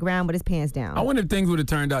laid out on the ground with his pants down. I wonder if things would have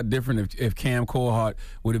turned out different if Cam Cohart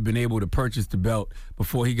would have been able to purchase the belt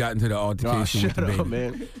before he got into the altercation with DaBaby.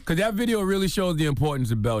 Man. Because that video really shows the importance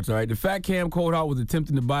of belts, all right? The fact Cam Cohart was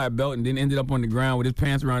attempting to buy a belt and then ended up on the ground with his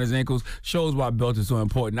pants around his ankles shows why belts are so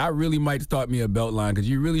important. I really might start me a belt line because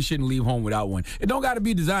you really shouldn't leave home without one. It don't got to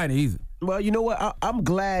be designer either. Well, you know what? I'm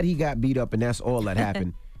glad he got beat up and that's all that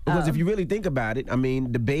happened. Because if you really think about it, I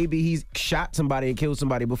mean, DaBaby, he's shot somebody and killed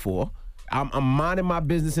somebody before. I'm minding my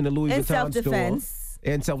business in the Louis Vuitton self-defense.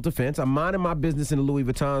 store. In self-defense. I'm minding my business in the Louis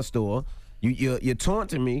Vuitton store. You're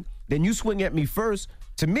taunting me. Then you swing at me first.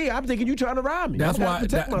 To me, I'm thinking you trying to rob me. That's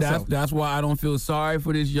why I don't feel sorry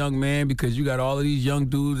for this young man, because you got all of these young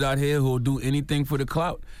dudes out here who'll do anything for the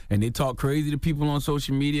clout. And they talk crazy to people on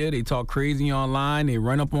social media. They talk crazy online. They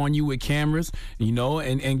run up on you with cameras, you know.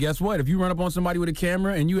 And guess what? If you run up on somebody with a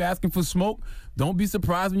camera and you asking for smoke, don't be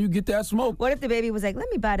surprised when you get that smoke. What if DaBaby was like,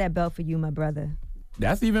 let me buy that belt for you, my brother?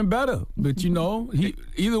 That's even better. But, you know,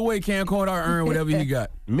 either way, Cam Cohart earn whatever he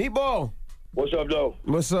got. Meatball. What's up, though?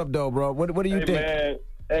 What's up, though, bro? What do you think? Man.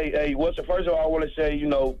 Hey, first of all, I want to say, you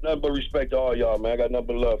know, nothing but respect to all y'all, man. I got nothing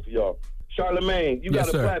but love for y'all. Charlamagne, you got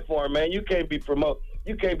a platform, man. You can't be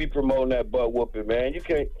promoting that butt whooping, man. You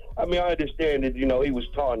can't. I mean, I understand that, you know, he was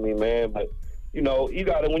taunting me, man, but you know, you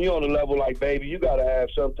gotta, when you're on a level like Baby, you gotta have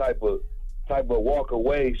some type of walk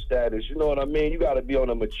away status. You know what I mean? You gotta be on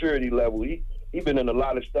a maturity level. He been in a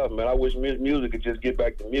lot of stuff, man. I wish music could just get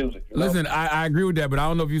back to music. You know? Listen, I agree with that, but I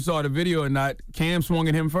don't know if you saw the video or not. Cam swung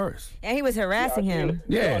at him first. And he was harassing him.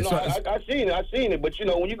 Yeah, I seen it. But, you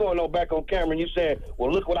know, when you going on back on camera and you saying, well,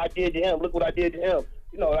 look what I did to him, look what I did to him,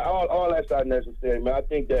 you know, all that's not necessary, man. I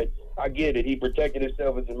think that I get it. He protected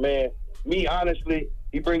himself as a man. Me, honestly,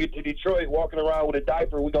 he bring it to Detroit, walking around with a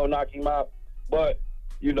diaper, we going to knock him out. But,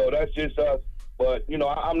 you know, that's just us. But, you know,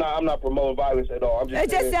 I'm not promoting violence at all. It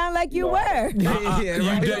just sounded like you were.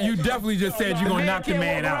 You definitely just said you're going to knock the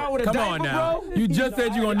man out. Come on now. You just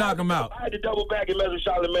said you're going to knock him out. I had to double back and mess with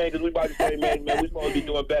Charlamagne because we about to say, man, we supposed to be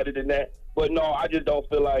doing better than that. But no, I just don't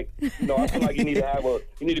feel like, you know, I feel like you need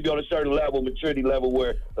to be on a certain level, maturity level,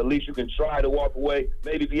 where at least you can try to walk away.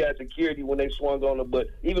 Maybe if he had security when they swung on him, but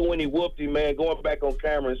even when he whooped him, man, going back on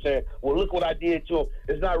camera and saying, well, look what I did to him,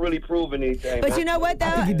 it's not really proving anything. But you know what, though?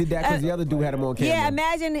 I think he did that because the other dude had him on camera. Yeah,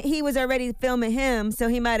 imagine he was already filming him, so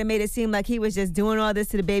he might have made it seem like he was just doing all this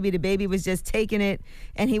to DaBaby. DaBaby was just taking it,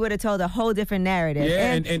 and he would have told a whole different narrative.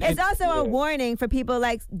 Yeah, and it's also a warning for people,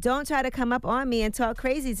 like, don't try to come up on me and talk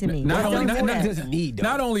crazy to me. Not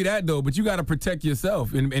only that, though, but you got to protect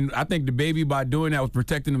yourself. And I think DaBaby, by doing that, was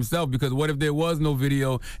protecting himself, because what if there was no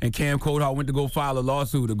video and Cam Cohart went to go file a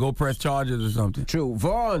lawsuit or go press charges or something? True.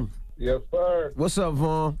 Vaughn. Yes, sir. What's up,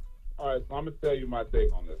 Vaughn? All right, so I'm going to tell you my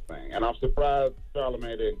take on this thing. And I'm surprised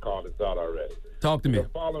Charlamagne didn't call this out already. Talk to me.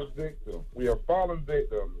 We are fallen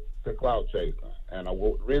victims to clout chasing. And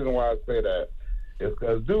the reason why I say that is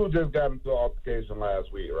because dude just got into an altercation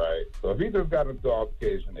last week, right? So if he just got into an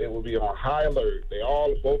altercation, it will be on high alert. They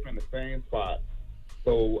all both in the same spot.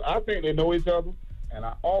 So I think they know each other. And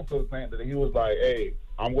I also think that he was like, hey,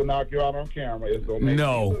 I'm going to knock you out on camera. It's gonna make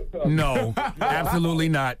No, absolutely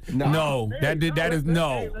not. No, that is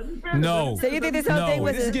no. So you think this whole thing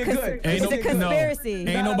was a conspiracy?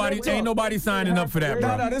 Ain't nobody signing up for that,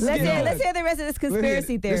 bro. Let's hear the rest of this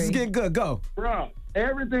conspiracy theory. This is getting good. Go. Bro,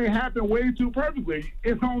 everything happened way too perfectly.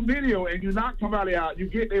 It's on video, and you knock somebody out. You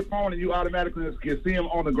get their phone, and you automatically can see him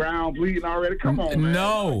on the ground bleeding already. Come on, man.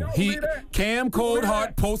 No, Cam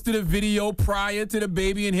Cohart posted a video prior to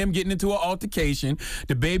DaBaby and him getting into an altercation.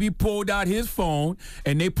 DaBaby pulled out his phone,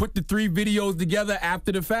 and they put the 3 videos together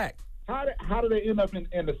after the fact. How did they end up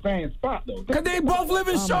in the same spot, though? Because they both live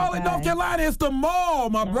in Charlotte, North Carolina. It's the mall,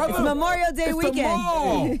 my brother. It's Memorial Day weekend. The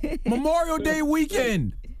mall. Memorial Day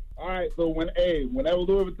weekend. All right, so whenever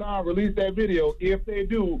Louis Vuitton released that video, if they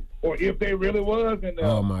do, or if they really was in there,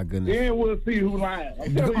 oh my goodness, then we'll see who's lying.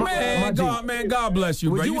 God bless you,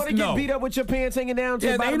 bro. Would you want to get beat up with your pants hanging down?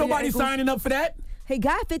 Yeah, ain't nobody signing up for that. He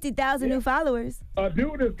got 50,000 new followers. A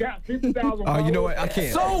dude has got 50,000 followers. Oh, you know what? I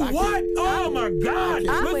can't. So what? Oh, my God.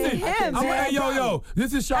 I'm with him, man. Yo,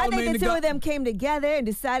 this is Charlamagne. I think the two of them came together and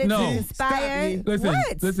decided to conspire.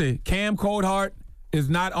 Listen, Cam Cohart is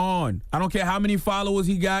not on. I don't care how many followers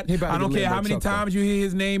he got. I don't care how many times you hear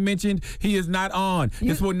his name mentioned. He is not on.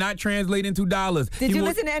 This will not translate into dollars. Did you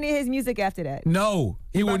listen to any of his music after that? No.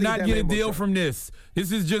 He will not get a deal from this.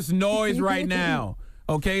 This is just noise right now.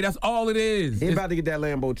 Okay, that's all it is. He about to get that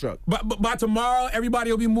Lambo truck. But by tomorrow,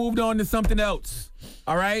 everybody will be moved on to something else.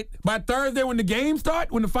 All right? By Thursday, when the game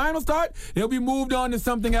start, when the finals start, they'll be moved on to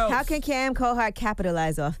something else. How can Cam Cohart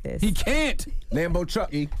capitalize off this? He can't. Lambo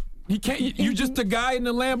truck, He can't. You just the guy in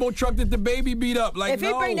the Lambo truck that the baby beat up. Like, if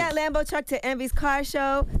he bring that Lambo truck to Envy's car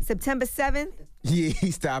show September 7th. Yeah,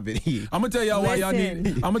 stop it. I'm gonna tell y'all why y'all need.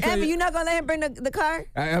 I'm gonna tell Envy, you. you not gonna let him bring the car?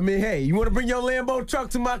 I mean, hey, you want to bring your Lambo truck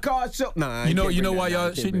to my car show? Nah. You know why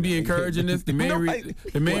y'all shouldn't be encouraging this? The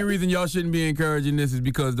main reason y'all shouldn't be encouraging this is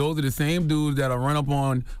because those are the same dudes that'll run up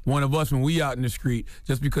on one of us when we out in the street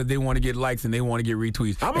just because they want to get likes and they want to get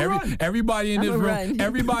retweets. Everybody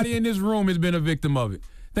in this room has been a victim of it.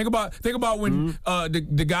 Think about when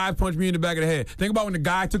the guy punched me in the back of the head. Think about when the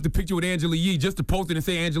guy took the picture with Angela Yee just to post it and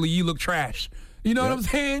say Angela Yee looked trash. You know what I'm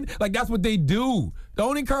saying? Like, that's what they do.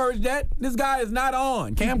 Don't encourage that. This guy is not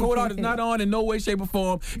on. Cam Cohart is not on in no way, shape, or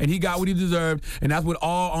form, and he got what he deserved, and that's what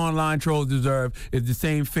all online trolls deserve, is the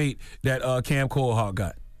same fate that Cam Cohart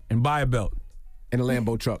got. And buy a belt. And a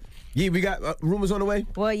Lambo truck. Yeah, we got rumors on the way?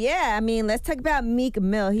 Well, yeah. I mean, let's talk about Meek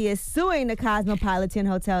Mill. He is suing the Cosmopolitan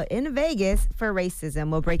Hotel in Vegas for racism.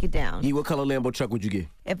 We'll break it down. Yeah, what color Lambo truck would you get?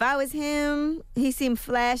 If I was him, he seemed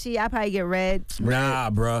flashy. I'd probably get red.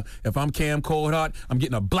 Nah, bruh. If I'm Cam Cohart, I'm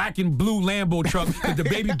getting a black and blue Lambo truck because the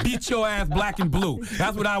baby beat your ass black and blue.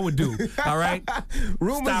 That's what I would do, all right?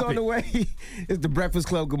 Rumors on the way. It's the Breakfast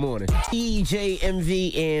Club. Good morning.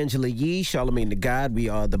 EJMV, Angela Yee, Charlamagne the God. We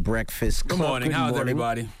are the Breakfast Club. Good morning. How's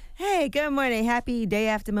everybody? Hey, good morning. Happy day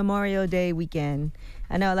after Memorial Day weekend.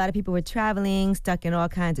 I know a lot of people were traveling, stuck in all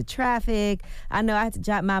kinds of traffic. I know I had to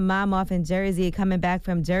drop my mom off in Jersey. Coming back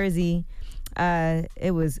from Jersey,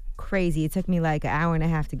 it was crazy. It took me like an hour and a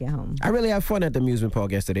half to get home. I really had fun at the amusement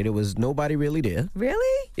park yesterday. There was nobody really there.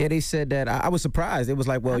 Really? Yeah, they said that. I was surprised. It was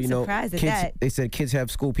like, well, I'm surprised at that. They said kids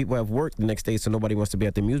have school, people have work the next day, so nobody wants to be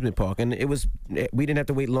at the amusement park. And we didn't have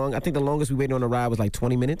to wait long. I think the longest we waited on a ride was like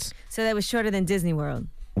 20 minutes. So that was shorter than Disney World.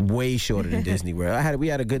 Way shorter than Disney World. We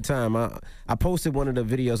had a good time. I posted one of the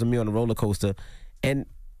videos of me on the roller coaster, and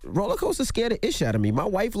roller coaster scared the ish out of me. My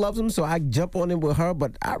wife loves them, so I jump on them with her,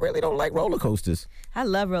 but I really don't like roller coasters. I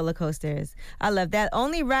love roller coasters. I love that.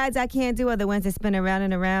 Only rides I can't do are the ones that spin around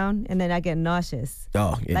and around, and then I get nauseous.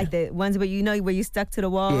 Oh, yeah. Like the ones where where you stuck to the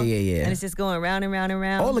wall. Yeah. And it's just going round and round and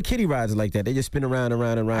round. All the kiddie rides are like that. They just spin around and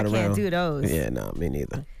round and round. I can't do those. Yeah, no, me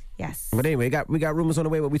neither. Yes. But anyway, we got rumors on the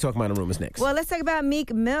way. What we talking about in rumors next? Well, let's talk about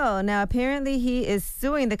Meek Mill. Now, apparently he is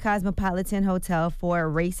suing the Cosmopolitan Hotel for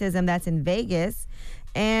racism that's in Vegas.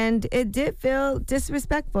 And it did feel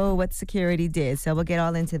disrespectful what security did. So we'll get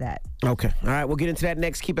all into that. Okay. All right, we'll get into that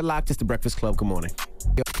next. Keep it locked. It's the Breakfast Club. Good morning.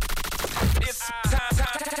 It's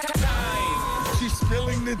time. She's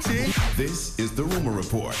spilling the tea. This is the Rumor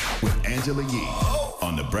Report with Angela Yee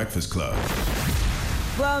on the Breakfast Club.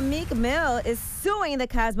 Well, Meek Mill is suing the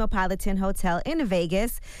Cosmopolitan Hotel in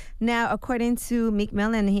Vegas. Now, according to Meek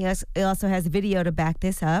Mill, and he also has video to back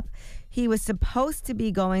this up, he was supposed to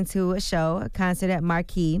be going to a show, a concert at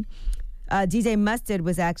Marquee. DJ Mustard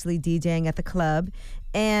was actually DJing at the club,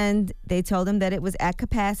 and they told him that it was at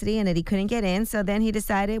capacity and that he couldn't get in. So then he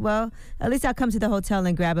decided, well, at least I'll come to the hotel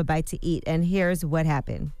and grab a bite to eat. And here's what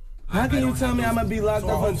happened. How can you tell me I'm going to be locked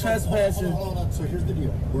up on trespassing? Hold on. So here's the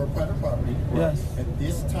deal. We're a private property. Yes. At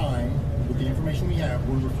this time, with the information we have,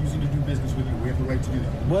 we're refusing to do business with you. We have the right to do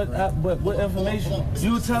that. What information?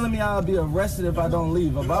 You telling me I'll be arrested if I don't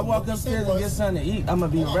leave. If I walk upstairs and get something to eat, I'm going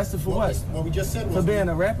to be arrested for what? What we just said was... For being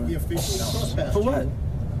a rapper? We officially trespassed. For what?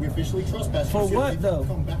 We officially trespassed. For what, though?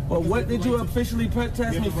 Well, what did you officially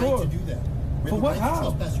protest me for? To do that. For what?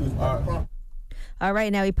 How? All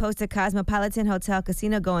right, now he posted Cosmopolitan Hotel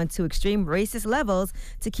Casino going to extreme racist levels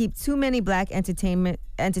to keep too many black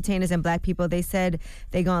entertainers and black people. They said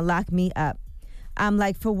they're going to lock me up. I'm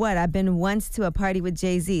like, for what? I've been once to a party with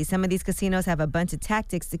Jay-Z. Some of these casinos have a bunch of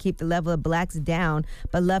tactics to keep the level of blacks down,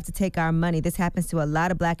 but love to take our money. This happens to a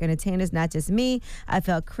lot of black entertainers, not just me. I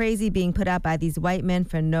felt crazy being put out by these white men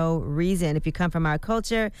for no reason. If you come from our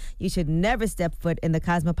culture, you should never step foot in the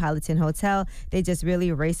Cosmopolitan Hotel. They just really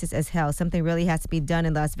racist as hell. Something really has to be done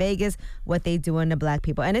in Las Vegas, what they doing to black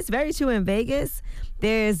people. And it's very true in Vegas.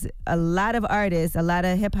 There's a lot of artists, a lot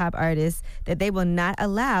of hip-hop artists that they will not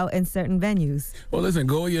allow in certain venues. Well, listen,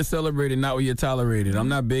 go where you're celebrated, not where you're tolerated. I'm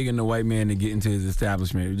not begging the white man to get into his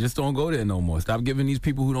establishment. Just don't go there no more. Stop giving these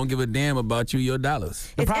people who don't give a damn about you your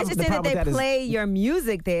dollars. It's interesting that they play your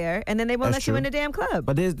music there, and then they won't let you in the damn club.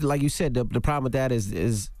 But there's, like you said, the problem with that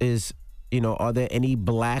is are there any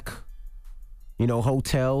black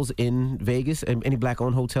hotels in Vegas, and any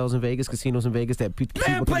black-owned hotels in Vegas, casinos in Vegas that people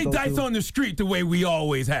Man, play can go dice to? on the street the way we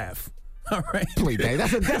always have. All right. Play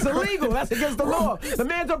dice. That's illegal. That's against the law. The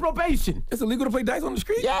man's on probation. It's illegal to play dice on the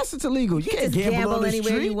street? Yes, it's illegal. You can't gamble on the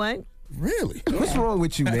anywhere street. you want. Really? What's wrong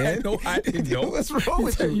with you, man? I didn't know. What's wrong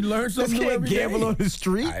with you? You learn something new every day. Gamble on the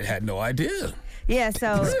street? I had no idea. Yeah,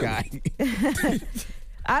 so This guy.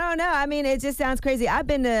 I don't know. I mean, it just sounds crazy. I've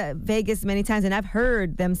been to Vegas many times, and I've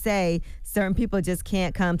heard them say certain people just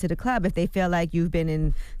can't come to the club if they feel like you've been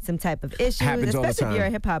in some type of issues, Happens all the especially if you're a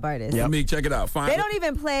time. hip hop artist. Let me check it out. They don't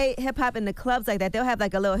even play hip hop in the clubs like that. They'll have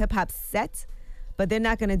like a little hip hop set, but they're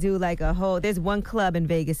not going to do like a whole. There's one club in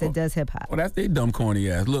Vegas that does hip hop. Well, that's their dumb, corny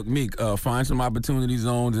ass. Look, Meek, find some opportunity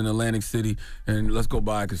zones in Atlantic City, and let's go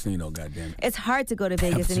buy a casino, goddammit. It's hard to go to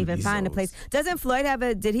Vegas and even find a place. Doesn't Floyd have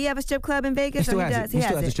a? Did he have a strip club in Vegas? He still Or has he it. does. He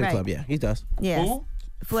still has a it, strip right. club. Yeah, he does. Yes. Who?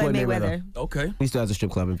 Floyd Mayweather. Okay. He still has a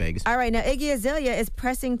strip club in Vegas. All right, now Iggy Azalea is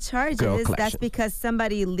pressing Girl charges. collection. That's because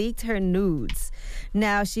somebody leaked her nudes.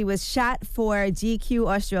 Now, she was shot for GQ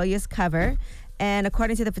Australia's cover. And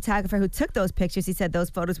according to the photographer who took those pictures, he said those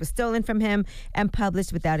photos were stolen from him and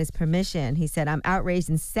published without his permission. He said, I'm outraged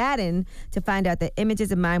and saddened to find out that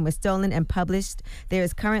images of mine were stolen and published. There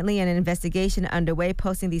is currently an investigation underway.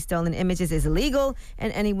 Posting these stolen images is illegal,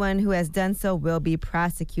 and anyone who has done so will be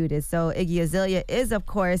prosecuted. So Iggy Azalea is, of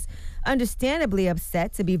course, understandably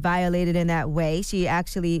upset to be violated in that way. She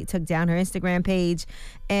actually took down her Instagram page,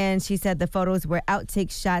 and she said the photos were outtake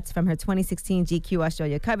shots from her 2016 GQ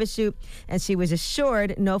Australia cover shoot, and she was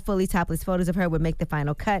assured no fully topless photos of her would make the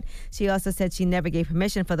final cut. She also said she never gave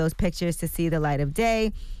permission for those pictures to see the light of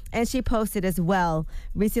day. And she posted as well,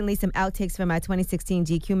 recently some outtakes from my 2016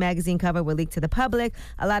 GQ magazine cover were leaked to the public.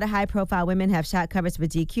 A lot of high-profile women have shot covers for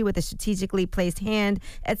GQ with a strategically placed hand,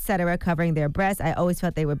 etc., covering their breasts. I always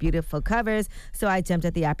felt they were beautiful covers, so I jumped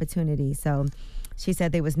at the opportunity. So she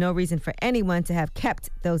said there was no reason for anyone to have kept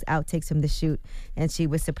those outtakes from the shoot, and she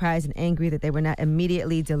was surprised and angry that they were not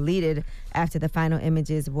immediately deleted after the final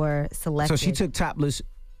images were selected. So she took topless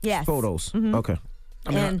photos. Mhm. Okay. I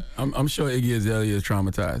mean, I'm sure Iggy Azalea is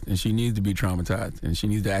traumatized, and she needs to be traumatized, and she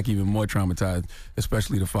needs to act even more traumatized,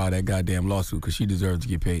 especially to file that goddamn lawsuit, because she deserves to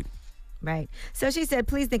get paid. Right. So she said,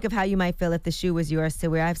 please think of how you might feel if the shoe was yours to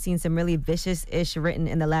wear. I've seen some really vicious-ish written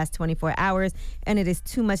in the last 24 hours, and it is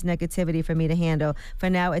too much negativity for me to handle.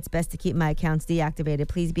 For now, it's best to keep my accounts deactivated.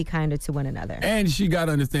 Please be kinder to one another. And she got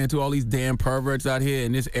to understand, too, all these damn perverts out here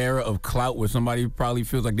in this era of clout where somebody probably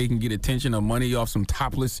feels like they can get attention or money off some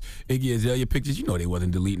topless Iggy Azalea pictures. You know they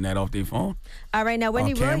wasn't deleting that off their phone. All right. Now,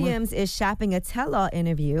 Wendy camera? Williams is shopping a tell-all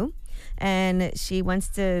interview, and she wants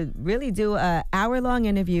to really do an hour-long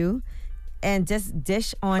interview and just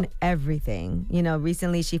dish on everything. You know,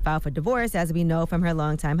 recently she filed for divorce, as we know, from her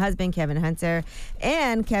longtime husband, Kevin Hunter.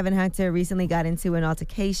 And Kevin Hunter recently got into an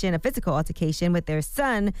altercation, a physical altercation with their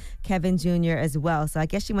son, Kevin Jr. as well. So I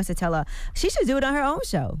guess she wants to tell her she should do it on her own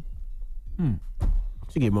show.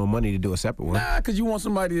 She get more money to do a separate one. Nah, because you want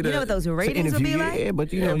somebody to... You know what those ratings would be like? Yeah,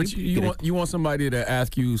 but you want somebody to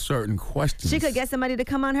ask you certain questions. She could get somebody to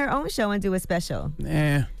come on her own show and do a special.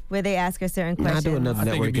 Nah. Where they ask her certain questions. do another I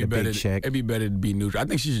think network, get a big check. It'd be better to be neutral. I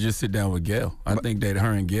think she should just sit down with Gail. I think that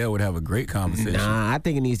her and Gail would have a great conversation. Nah, I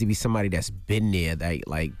think it needs to be somebody that's been there, that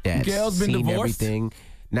Gail's been seen divorced? everything.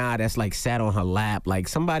 Nah, that's like sat on her lap, like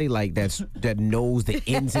somebody like that knows the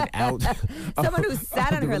ins and outs. Someone who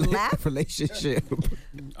sat on her lap? Relationship.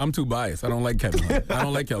 I'm too biased. I don't like Kevin Hunter. I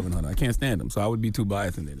don't like Kelvin Hunter. I can't stand him, so I would be too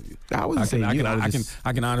biased in the interview. I wasn't saying you.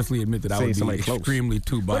 I can honestly admit that I saying would be somebody close. extremely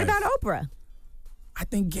too What biased. about Oprah? I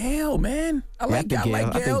think Gail, man. I like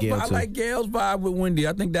Gail's vibe with Wendy.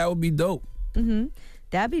 I think that would be dope. Mm-hmm.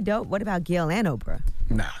 That'd be dope. What about Gail and Oprah?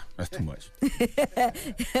 Nah, that's too much.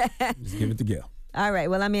 Just give it to Gail. All right.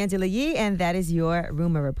 Well, I'm Angela Yee, and that is your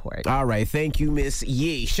rumor report. All right. Thank you, Miss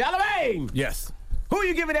Yee. Charlamagne! Yes. Who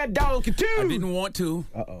you giving that donkey to? I didn't want to.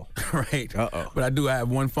 Uh-oh. Right. Uh-oh. But I have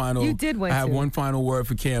one final. You did want I have to. one final word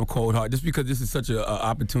for Cam Coldheart, just because this is such an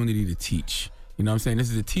opportunity to teach. You know what I'm saying? This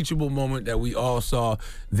is a teachable moment that we all saw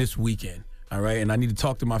this weekend. All right. And I need to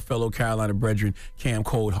talk to my fellow Carolina brethren, Cam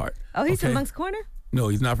Coldheart. Oh, he's okay? from Monk's Corner? No,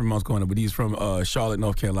 he's not from Monk's Corner, but he's from Charlotte,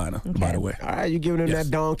 North Carolina, by the way. All right, you giving him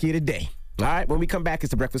that donkey today. All right, when we come back, it's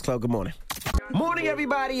the Breakfast Club. Good morning. Morning,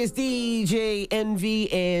 everybody. It's DJ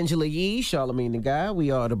Envy, Angela Yee, Charlamagne the Guy. We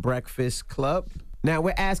are the Breakfast Club. Now,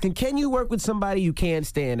 we're asking, can you work with somebody you can't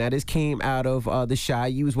stand? Now, this came out of The Chi.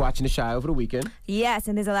 You was watching The Chi over the weekend. Yes,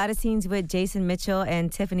 and there's a lot of scenes with Jason Mitchell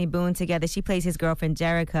and Tiffany Boone together. She plays his girlfriend,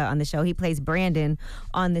 Jerica, on the show. He plays Brandon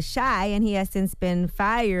on The Chi, and he has since been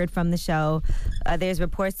fired from the show. There's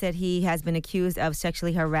reports that he has been accused of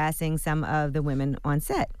sexually harassing some of the women on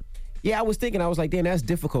set. Yeah, I was like, damn, that's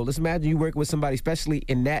difficult. Let's imagine you work with somebody, especially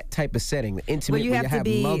in that type of setting, the intimate, where you have to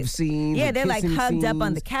be love scenes. Yeah, they're like hugged scenes, up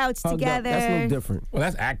on the couch together. That's a little different. Well,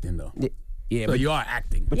 that's acting, though. Yeah, so you are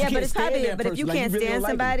acting. But it's probably, but if you can't stand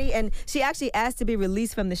somebody, and she actually asked to be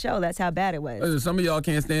released from the show, that's how bad it was. Listen, some of y'all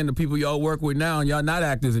can't stand the people y'all work with now, and y'all not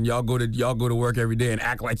actors, and y'all go to work every day and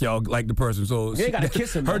act like y'all like the person. So you ain't gotta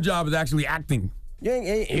kiss him. Her job is actually acting.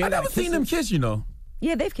 I never seen them kiss, you know.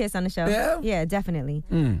 Yeah, they've kissed on the show. Yeah? Definitely.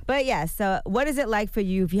 But yeah, so what is it like for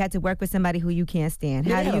you if you had to work with somebody who you can't stand?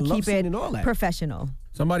 How do you keep it professional?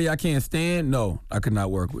 Somebody I can't stand? No, I could not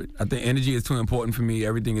work with. I think energy is too important for me.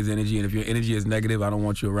 Everything is energy, and if your energy is negative, I don't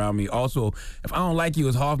want you around me. Also, if I don't like you,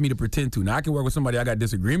 it's hard for me to pretend to. Now, I can work with somebody I got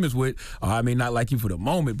disagreements with, or I may not like you for the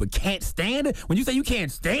moment, but can't stand it? When you say you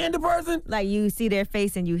can't stand a person? Like you see their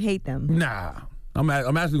face and you hate them. Nah. I'm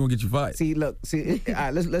actually gonna get you fired. All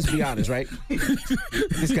right, let's be honest, right?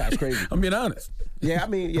 This guy's crazy. I'm being honest. Yeah, I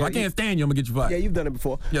mean, if I can't stand you, I'm gonna get you fired. Yeah, you've done it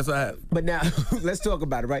before. Yes, I have. But now, let's talk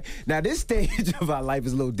about it, right? Now, this stage of our life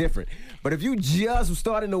is a little different. But if you just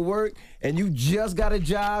starting to work and you just got a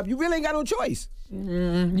job, you really ain't got no choice.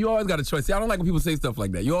 You always got a choice. See, I don't like when people say stuff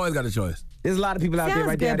like that. You always got a choice. There's a lot of people out there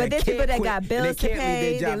right there but there's people that got bills to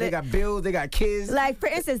pay. They got bills, they got kids. Like, for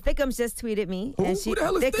instance, Thickums just tweeted me. Who? And she, Who the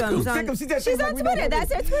hell is Thickums? She's on Twitter.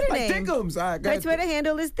 That's her Twitter name. Thickums. All right, her Twitter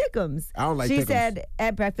handle is Thickums. I don't like She Thickums. said,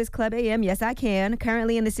 at Breakfast Club AM, yes, I can.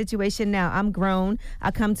 Currently in the situation now, I'm grown. I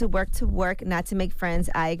come to work, not to make friends.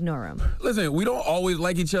 I ignore them. Listen, we don't always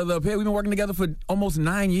like each other up here. We've been working together for almost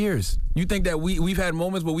 9 years. You think that we've had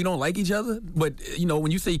moments where we don't like each other? But, you know,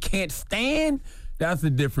 when you say can't stand, that's a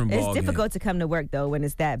different ballgame. It's difficult to come to work, though, when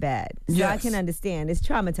it's that bad. So yes. I can understand. It's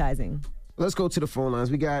traumatizing. Let's go to the phone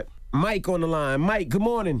lines. We got Mike on the line. Mike, good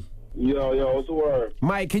morning. Yo, what's the word?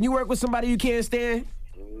 Mike, can you work with somebody you can't stand?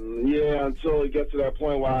 Yeah, until it gets to that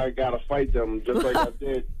point where I gotta fight them, just like I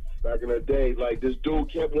did back in the day. Like, this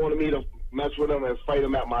dude kept wanting me to mess with him and fight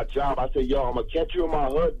him at my job. I said, yo, I'm gonna catch you in my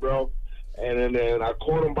hood, bro. And then I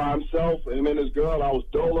caught him by himself, him and his girl. I was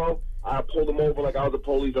dolo. I pulled him over like I was the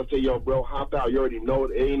police. I said, yo, bro, hop out. You already know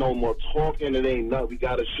it. It ain't no more talking. It ain't nothing. We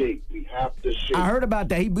gotta shake. We have to shake. I heard about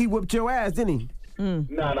that. He whipped your ass, didn't he?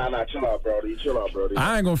 Nah. Chill out, Brody.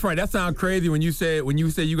 I ain't gonna front. That sounds crazy when you say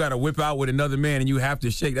you gotta whip out with another man and you have to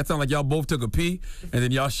shake. That sounds like y'all both took a pee and then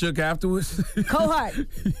y'all shook afterwards. Cohort.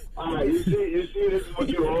 All right, you see, this is what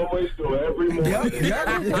you always do every morning.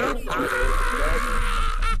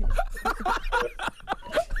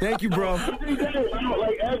 Thank you, bro. Every day,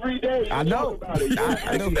 like every day. I know.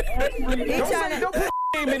 I know. Don't put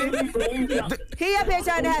my name in it. He up here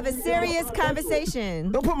trying to have a serious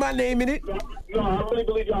conversation. Don't put my name in it. No, I really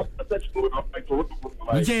believe y'all. You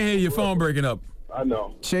can't hear your phone breaking up. I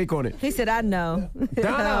know. Shake on it. He said, I know.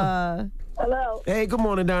 Donna. Hello. Hey, good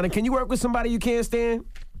morning, Donna. Can you work with somebody you can't stand?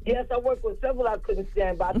 Yes, I work with several I couldn't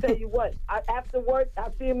stand, but I tell you what, after work, I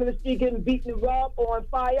see them in the street getting beaten and robbed or on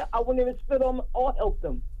fire. I wouldn't even spit on them or help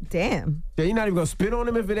them. Damn. Yeah, you're not even going to spit on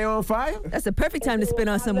them if they're on fire? That's a perfect time to spit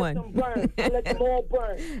on someone. I let them all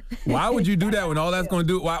burn. Why would you do that when all that's going to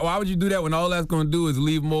do? Why would you do that when all that's going to do is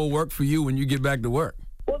leave more work for you when you get back to work?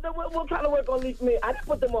 Well, then what kind of work gonna leave me? I didn't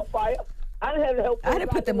put them on fire. I didn't have to help. I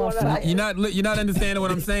didn't put them on fire. You're not understanding what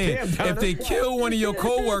I'm saying. If they kill one of your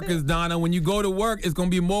coworkers, Donna, when you go to work, it's gonna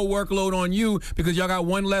be more workload on you because y'all got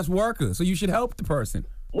one less worker. So you should help the person.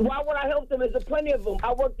 Why would I help them? There's plenty of them.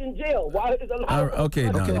 I worked in jail. Why is a lot of them? Okay,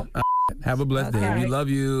 Donna. Have a blessed day. We love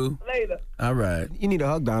you. Later. All right. You need a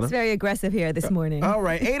hug, Donna. It's very aggressive here this morning. All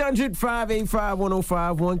right.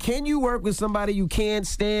 800-585-1051. Can you work with somebody you can't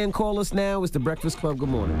stand? Call us now. It's the Breakfast Club. Good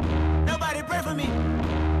morning. Nobody pray for me.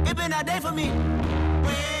 It been a day for me.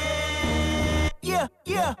 Yeah.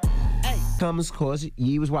 Comes cause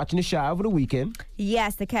Yee was watching The Chi over the weekend.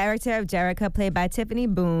 Yes, the character of Jerica, played by Tiffany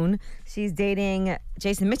Boone. She's dating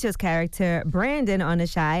Jason Mitchell's character, Brandon, on The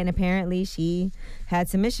Chi, and apparently she had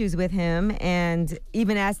some issues with him and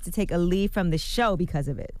even asked to take a leave from the show because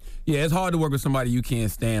of it. Yeah, it's hard to work with somebody you can't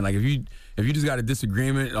stand. Like if you just got a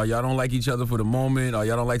disagreement, or y'all don't like each other for the moment, or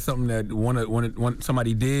y'all don't like something that one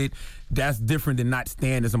somebody did, that's different than not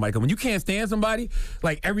standing somebody. Because when you can't stand somebody,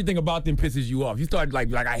 like everything about them pisses you off. You start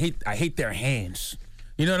like I hate their hands.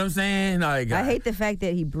 You know what I'm saying? Like, I hate the fact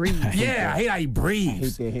that he breathes. Yeah, I hate how he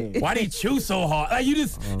breathes. Why do you chew so hard? Like, you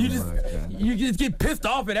just get pissed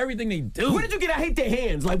off at everything they do. Where did you get? I hate their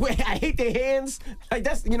hands. Like, I hate their hands. Like,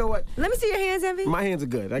 that's, you know what? Let me see your hands, Envy. My hands are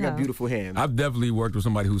good. I got beautiful hands. I've definitely worked with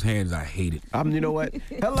somebody whose hands I hated. You know what?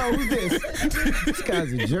 Hello, who's this? This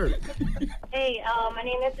guy's a jerk. Hey, my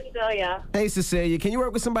name is Cecilia. Hey, Cecilia, can you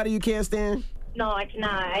work with somebody you can't stand? No, I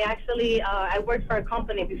cannot. I actually, I worked for a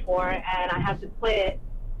company before, and I had to quit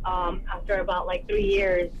after about like 3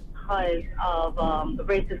 years because of the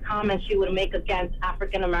racist comments she would make against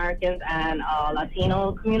African Americans and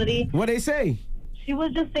Latino community. What they say? She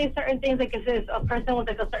would just say certain things, like if a person with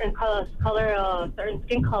like a certain color, certain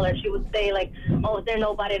skin color, she would say like, oh, they're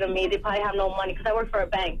nobody to me. They probably have no money, because I work for a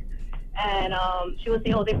bank. And she would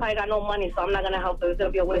say, oh, they probably got no money, so I'm not going to help them. It's going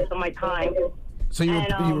to be a waste of my time. So you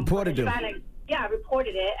reported them? Yeah, I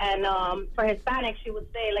reported it. And for Hispanics, she would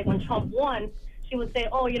say, like when Trump won, she would say,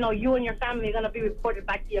 oh, you know, you and your family are going to be reported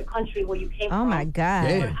back to your country where you came from. Oh, my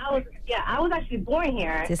God. I was actually born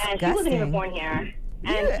here. Disgusting. And she wasn't even born here.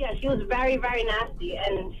 And she was very, very nasty.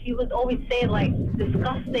 And she would always say, like,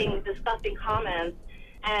 disgusting comments.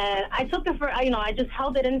 And I took it for, I just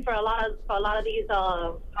held it in for a lot of these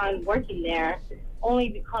on working there, only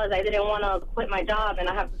because I didn't want to quit my job and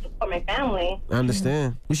I have to support my family. I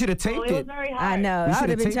understand. You should have taped it. Was very hard. I know. I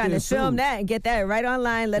would have been trying to film that and get that right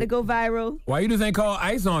online, let it go viral. Why you just ain't call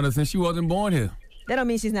ICE on her since she wasn't born here? That don't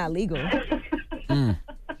mean she's not legal.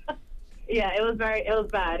 Yeah, it was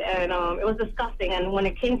bad, and it was disgusting. And when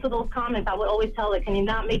it came to those comments, I would always tell her, can you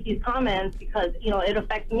not make these comments, because, it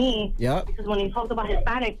affects me. Yeah. Because when you talk about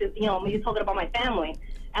Hispanics, you're talking about my family.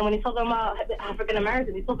 And when you're talking about African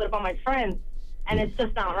Americans, you're talking about my friends. And it's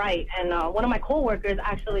just not right. And one of my coworkers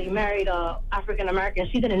actually married a African American.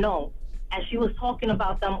 She didn't know. And she was talking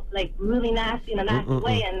about them, like, really nasty, in a nasty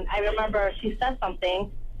way. And I remember she said something,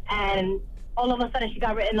 and all of a sudden she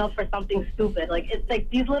got written up for something stupid. Like, it's like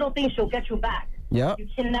these little things, she'll get you back. Yeah. You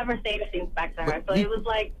can never say things back to her. So it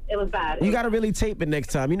was bad. You got to really tape it next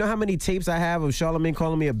time. You know how many tapes I have of Charlamagne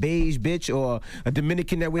calling me a beige bitch or a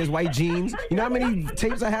Dominican that wears white jeans? You know how many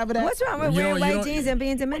tapes I have of that? What's wrong with wearing white jeans and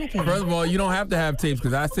being Dominican? First of all, you don't have to have tapes,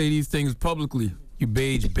 because I say these things publicly. You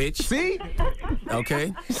beige bitch. See?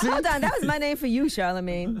 Okay. Hold on, that was my name for you,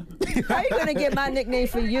 Charlamagne. How are you going to get my nickname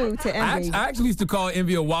for you to Envy? I actually used to call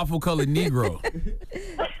Envy a waffle-colored Negro.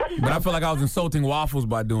 But I feel like I was insulting waffles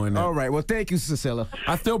by doing that. All right, well, thank you, Cecilia.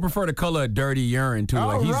 I still prefer the color of dirty urine, too.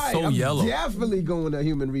 Like, he's so yellow. Definitely going to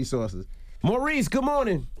human resources. Maurice, good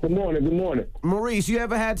morning. Good morning, good morning. Maurice, you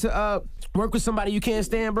ever had to work with somebody you can't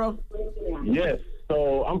stand, bro? Yes.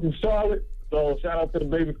 So I'm from Charlotte. So shout out to the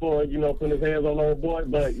baby for, putting his hands on the old boy.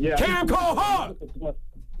 But yeah. Cam Cole Hart!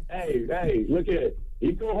 Hey, look at it.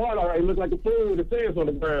 He go hard, all right. He look like a fool with his hands on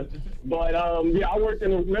the ground. But I worked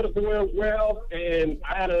in a medical warehouse, and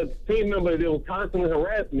I had a team member that was constantly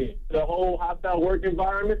harassing me. The whole hostile work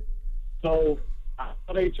environment. So I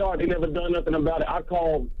called HR. They never done nothing about it. I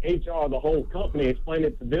called HR, the whole company, explained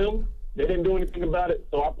it to them. They didn't do anything about it.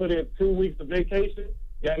 So I put in 2 weeks of vacation.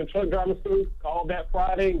 Got in the truck driving school, called that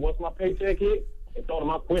Friday once my paycheck hit, and told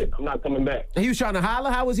him I quit. I'm not coming back. And he was trying to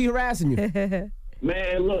holler? How was he harassing you?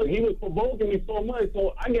 Man, look, he was provoking me so much.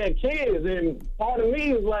 So I got kids, and part of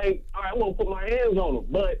me is like, all right, I'm going to put my hands on them.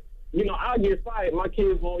 But, I'll get fired. My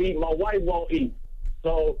kids won't eat. My wife won't eat.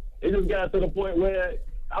 So it just got to the point where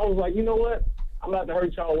I was like, you know what? I'm about to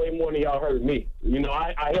hurt y'all way more than y'all hurt me.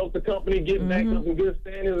 I helped the company get back up in good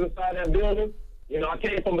standings inside that building. I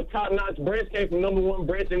came from a top-notch branch, came from #1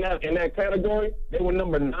 branch in that category. They were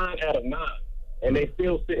number 9 out of 9, and they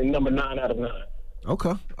still sitting number 9 out of 9.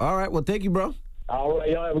 Okay. All right. Well, thank you, bro. All right.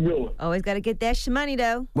 Y'all have a good one. Always got to get that shmoney,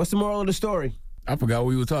 though. What's the moral of the story? I forgot what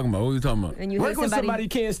we were talking about. What were we talking about? And you work with somebody you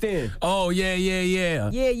can't stand. Oh, yeah. Yeah,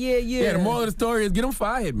 the moral of the story is get them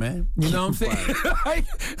fired, man. You know what I'm saying? like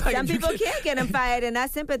some people can't get them fired, and I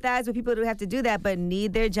sympathize with people who have to do that, but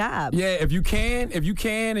need their job. Yeah, if you can get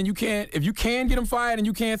them fired and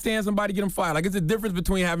you can't stand somebody, get them fired. Like, it's a difference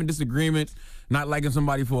between having disagreements, not liking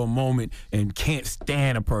somebody for a moment, and can't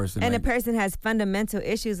stand a person. And like, a person has fundamental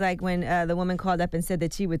issues, like when the woman called up and said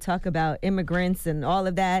that she would talk about immigrants and all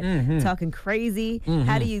of that, talking crazy.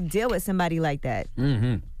 How do you deal with somebody like that?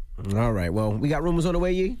 All right. Well, we got rumors on the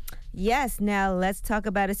way, Yee? Yes. Now let's talk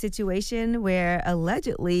about a situation where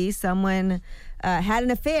allegedly someone had an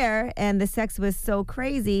affair and the sex was so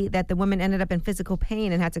crazy that the woman ended up in physical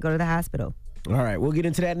pain and had to go to the hospital. All right. We'll get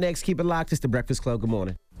into that next. Keep it locked. It's The Breakfast Club. Good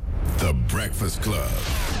morning. The Breakfast Club.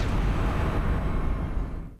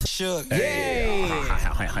 shook. Yay!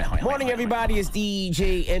 Morning, everybody. It's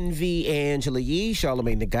DJ Envy, Angela Yee,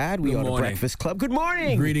 Charlamagne the God. We are the Breakfast Club. Good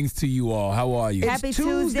morning. Greetings to you all. How are you? Happy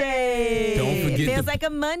Tuesday. Don't forget It feels like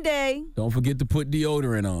a Monday. Don't forget to put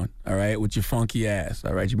deodorant on, all right, with your funky ass,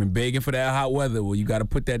 all right? You've been begging for that hot weather. Well, you got to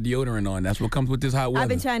put that deodorant on. That's what comes with this hot weather. I've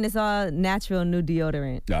been trying this all natural new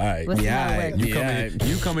deodorant. All right. We'll see how it works.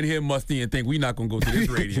 You come in here musty and think we're not going to go to this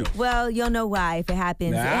radio. Well, you'll know why if it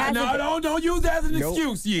happens. Don't use that as an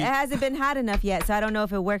excuse, Yee. It hasn't been hot enough yet, so I don't know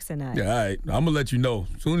if it works or not. Yeah, all right. I'm going to let you know.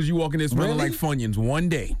 As soon as you walk in there smelling like Funyuns one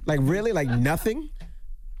day. Like, really? Like nothing?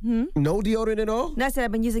 No deodorant at all? No, I said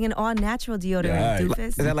I've been using an all-natural deodorant, doofus.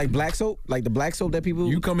 Is that like black soap? Like the black soap that people...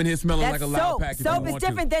 You come in here smelling That's like a soap. loud package. Soap is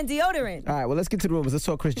different than deodorant. All right, well, let's get to the rumors. Let's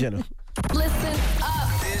talk Kris Jenner. Listen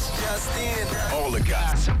up. This just in. All the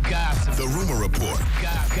gossip. The Rumor Report.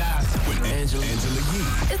 Gossip. With Angela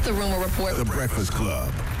Yee. It's the Rumor Report. The Breakfast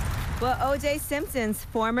Club. Well, O.J. Simpson's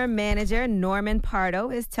former manager, Norman Pardo,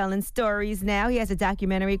 is telling stories now. He has a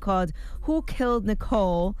documentary called Who Killed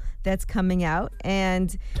Nicole that's coming out.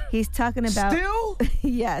 And he's talking about... Still?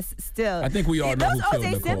 Yes, still. I think we all know who killed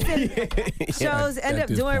O.J. Nicole. Simpson shows end up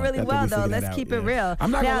doing really well, though. Let's keep it real. I'm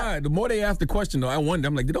not going to lie. The more they ask the question, though, I wonder.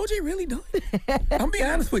 I'm like, did O.J. really do it? I'm being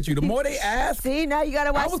honest with you. The more they ask... See, now you got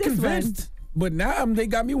to watch I was this convinced. one. But now they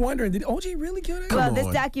got me wondering, did O.J. really kill that? Well,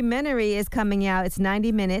 this documentary is coming out. It's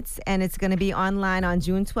 90 minutes, and it's going to be online on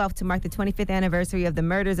June 12th to mark the 25th anniversary of the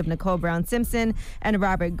murders of Nicole Brown Simpson and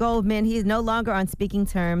Robert Goldman. He's no longer on speaking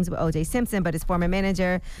terms with O.J. Simpson, but his former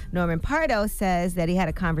manager, Norman Pardo, says that he had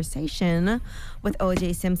a conversation with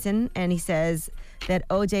O.J. Simpson, and he says that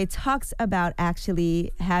O.J. talks about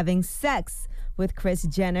actually having sex with Kris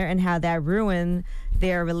Jenner and how that ruined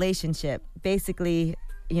their relationship. Basically,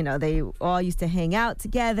 you know, they all used to hang out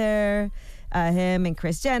together, him and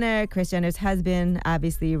Kris Jenner, Kris Jenner's husband,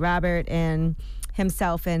 obviously Robert, and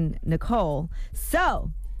himself and Nicole. So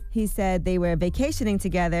he said they were vacationing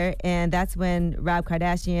together, and that's when Rob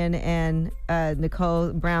Kardashian and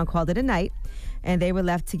Nicole Brown called it a night, and they were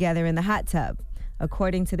left together in the hot tub.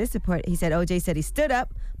 According to this report, he said O.J. said he stood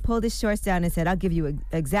up, pulled his shorts down, and said, I'll give you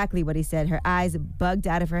exactly what he said. Her eyes bugged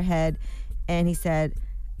out of her head, and he said,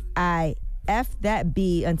 I F that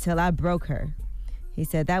B until I broke her. He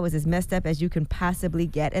said that was as messed up as you can possibly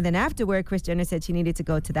get. And then afterward, Kris Jenner said she needed to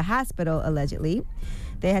go to the hospital, allegedly.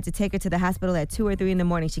 They had to take her to the hospital at 2 or 3 in the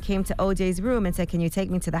morning. She came to O.J.'s room and said, can you take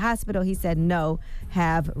me to the hospital? He said, no,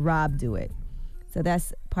 have Rob do it. So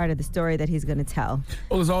that's part of the story that he's going to tell.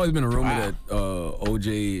 Well, there's always been a rumor that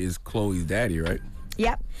O.J. is Khloe's daddy, right?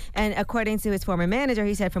 Yep. And according to his former manager,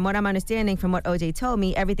 he said, from what I'm understanding, from what O.J. told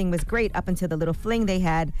me, everything was great up until the little fling they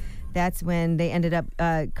had. That's when they ended up,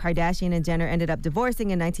 Kardashian and Jenner ended up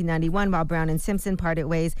divorcing in 1991, while Brown and Simpson parted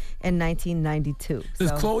ways in 1992.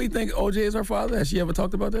 Does Khloe think O.J. is her father? Has she ever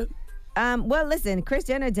talked about that? Well, listen, Kris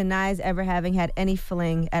Jenner denies ever having had any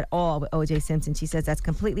fling at all with O.J. Simpson. She says that's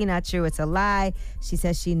completely not true. It's a lie. She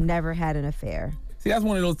says she never had an affair. See, that's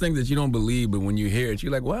one of those things that you don't believe, but when you hear it,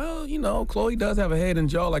 you're like, well, you know, Khloe does have a head and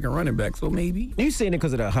jaw like a running back, so maybe. You saying it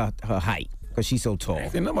because of her height, because she's so tall.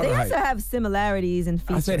 They also have similarities and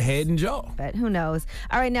features. I said head and jaw. But who knows?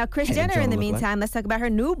 All right, now, Kris Jenner, in the meantime, let's talk about her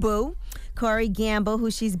new boo, Corey Gamble, who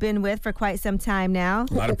she's been with for quite some time now.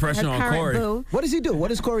 A lot of pressure on Corey. Boo. What does he do? What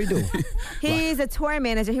does Corey do? He's a tour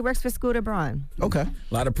manager. He works for Scooter Braun. Okay.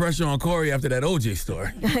 A lot of pressure on Corey after that O.J.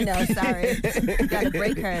 story. I know, sorry. Got to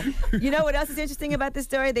break her. You know what else is interesting about this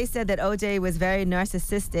story? They said that O.J. was very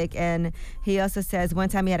narcissistic, and he also says one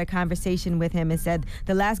time he had a conversation with him and said,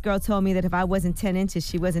 the last girl told me that if I wasn't 10 inches,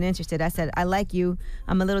 she wasn't interested. I said, I like you.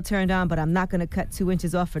 I'm a little turned on, but I'm not going to cut 2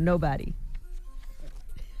 inches off for nobody.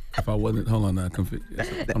 If I wasn't, hold on now,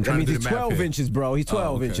 I'm trying to do he's the 12 math inches, bro. He's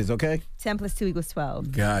 12 inches, okay? 10 plus 2 equals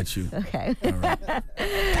 12. Got you. Okay. All right.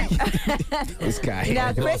 This guy.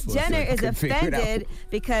 Now, Kris Jenner is offended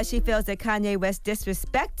because she feels that Kanye West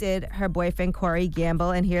disrespected her boyfriend, Corey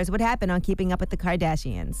Gamble. And here's what happened on Keeping Up with the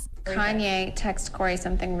Kardashians. Kanye texted Corey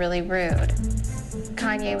something really rude.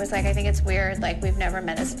 Kanye was like, I think it's weird, like we've never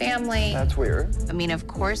met his family. That's weird. I mean, of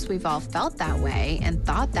course, we've all felt that way and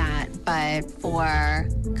thought that, but for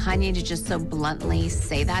Kanye to just so bluntly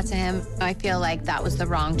say that to him, I feel like that was the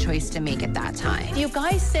wrong choice to make at that time. You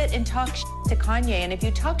guys sit and talk to Kanye, and if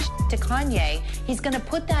you talk to Kanye, he's gonna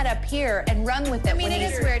put that up here and run with it. I mean,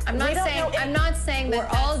 it is weird. I'm not saying that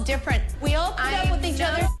we're all different. We all put up with each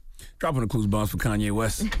other. Dropping the clues bombs for Kanye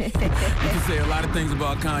West. You can say a lot of things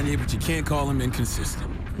about Kanye, but you can't call him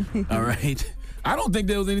inconsistent. All right? I don't think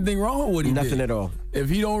there was anything wrong with what he did. Nothing at all. If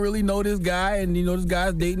he don't really know this guy and you know this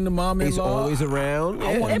guy's dating the mom-in-law. He's always around.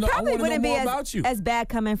 I want to know wouldn't more be about you. as bad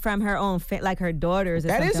coming from her own, like her daughters or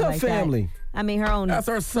that something like that is her family. I mean, her own That's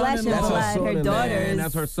her flesh and son-in-law. blood, her daughters. Man,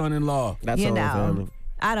 that's her son-in-law. That's you all know. family.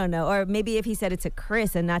 I don't know. Or maybe if he said it to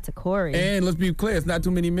Chris and not to Corey. And let's be clear, it's not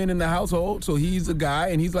too many men in the household, so he's a guy,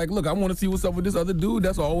 and he's like, look, I want to see what's up with this other dude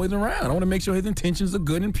that's always around. I want to make sure his intentions are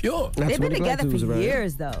good and pure. They've been together for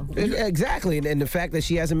years, though. Exactly. And the fact that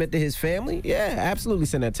she hasn't met his family, yeah, absolutely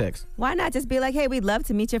send that text. Why not just be like, hey, we'd love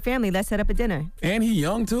to meet your family. Let's set up a dinner. And he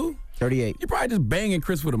young, too. 38. You're probably just banging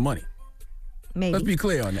Chris for the money. Maybe. Let's be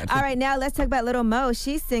clear on that. All right, now let's talk about Little Mo.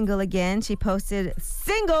 She's single again. She posted,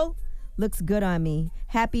 single, looks good on me.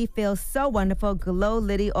 Happy, feels so wonderful. Glow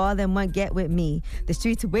Liddy, all in one, get with me. The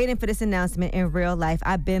streets waiting for this announcement in real life.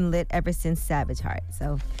 I've been lit ever since Savage Heart.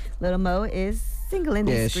 So Little Mo is single in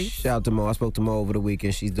the streets. Shout out to Mo. I spoke to Mo over the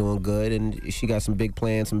weekend. She's doing good, and she got some big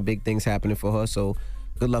plans, some big things happening for her. So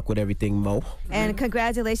good luck with everything, Mo. And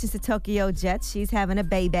congratulations to Tokyo Jets. She's having a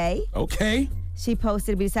baby. Okay. She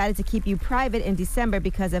posted, we decided to keep you private in December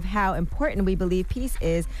because of how important we believe peace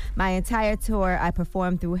is. My entire tour, I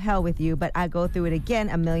performed through hell with you, but I go through it again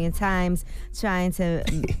a million times trying to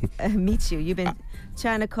meet you. You've been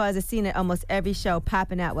trying to cause a scene at almost every show,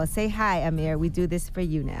 popping out. Well, say hi, Amir. We do this for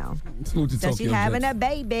you now. Salute to So Tokyo she's having Jets. a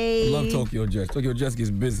baby. Love Tokyo Jets. Tokyo Jets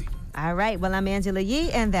gets busy. All right. Well, I'm Angela Yee,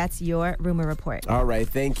 and that's your Rumor Report. All right.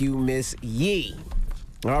 Thank you, Miss Yee.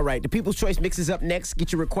 All right, the People's Choice Mix is up next.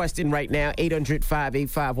 Get your request in right now,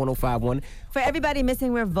 800-585-1051. For everybody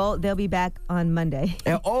missing Revolt, they'll be back on Monday.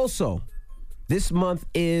 And also, this month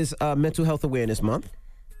is Mental Health Awareness Month.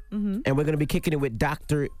 Mm-hmm. And we're going to be kicking it with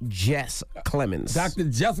Dr. Jess Clemens. Dr.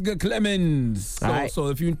 Jessica Clemens. So, All right. so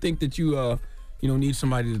if you think that you need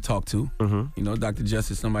somebody to talk to, Dr.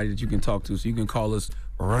 Jess is somebody that you can talk to. So you can call us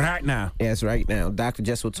right now. Yes, right now. Dr.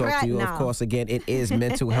 Jess will talk Right to you. now. Of course, again, it is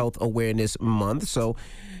Mental Health Awareness Month. So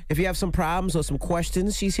if you have some problems or some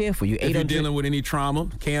questions, she's here for you. If you're dealing with any trauma,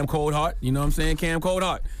 Cam Coldheart, you know what I'm saying? Cam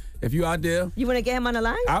Coldheart. If you out there, You want to get him on the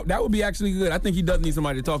line? that would be actually good. I think he does need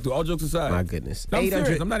somebody to talk to. All jokes aside. My goodness. No, I'm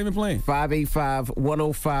serious. I'm not even playing.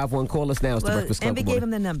 585-1051. Call us now. It's the Well, Breakfast Club. Envy Good gave morning.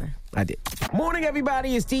 him the number. I did. Morning,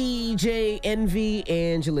 everybody. It's DJ Envy,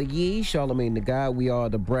 Angela Yee, Charlamagne the God. We are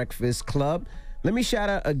the Breakfast Club. Let me shout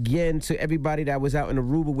out again to everybody that was out in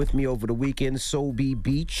Aruba with me over the weekend, Sobe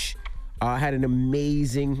Beach. I had an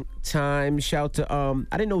amazing time. Shout to,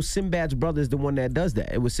 I didn't know Sinbad's brother is the one that does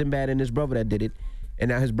that. It was Sinbad and his brother that did it. And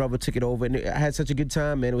now his brother took it over. And I had such a good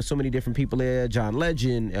time, man. There was so many different people there. John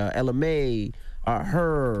Legend, Ella May,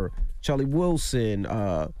 her, Charlie Wilson.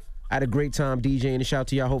 I had a great time DJing. And shout out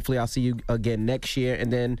to y'all. Hopefully I'll see you again next year.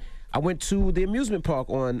 And then I went to the amusement park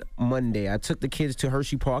on Monday. I took the kids to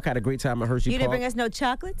Hershey Park. Had a great time at Hershey You Park. didn't bring us no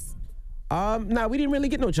chocolates? No, we didn't really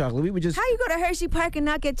get no chocolate. We were just... How you go to Hershey Park and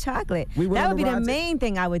not get chocolate? We went That on would be the the rides. main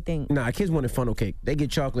thing, I would think. Nah, kids wanted funnel cake. They get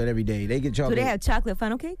chocolate every day. They get Do chocolate. they have chocolate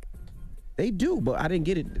funnel cake? They do, but I didn't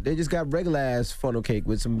get it. They just got regular ass funnel cake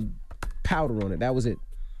with some powder on it. That was it.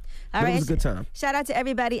 All But right. it was a good time. Shout out to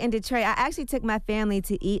everybody in Detroit. I actually took my family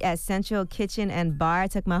to eat at Central Kitchen and Bar. I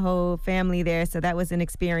took my whole family there, so that was an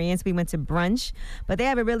experience. We went to brunch, but they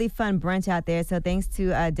have a really fun brunch out there. So thanks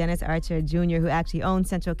to Dennis Archer Jr., who actually owns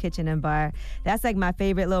Central Kitchen and Bar. That's like my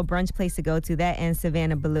favorite little brunch place to go to, that and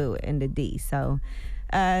Savannah Blue in the D. So,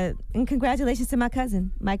 and congratulations to my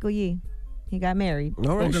cousin, Michael Yee. He got married.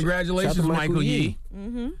 All right. Well, congratulations, Shout out to Michael Yee.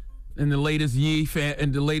 Mm-hmm. And the latest Yee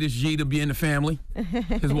and the latest Yee to be in the family.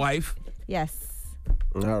 His wife. Yes.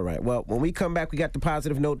 All right. Well, when we come back, we got the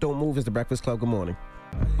positive note. Don't move. It's the Breakfast Club. Good morning.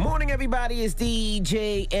 Morning, everybody. It's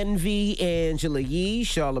DJ Envy, Angela Yee,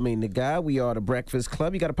 Charlamagne the God. We are the Breakfast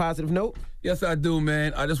Club. You got a positive note? Yes, I do,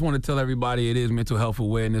 man. I just want to tell everybody it is Mental Health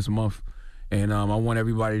Awareness Month. And I want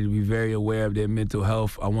everybody to be very aware of their mental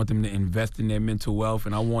health. I want them to invest in their mental wealth.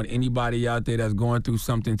 And I want anybody out there that's going through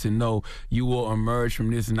something to know you will emerge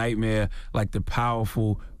from this nightmare like the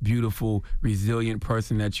powerful, beautiful, resilient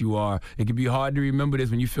person that you are. It can be hard to remember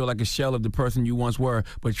this when you feel like a shell of the person you once were.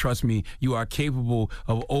 But trust me, you are capable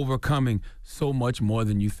of overcoming so much more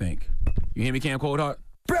than you think. You hear me, Cam Coldheart?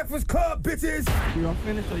 Breakfast Club, bitches! Y'all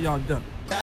finished or y'all done?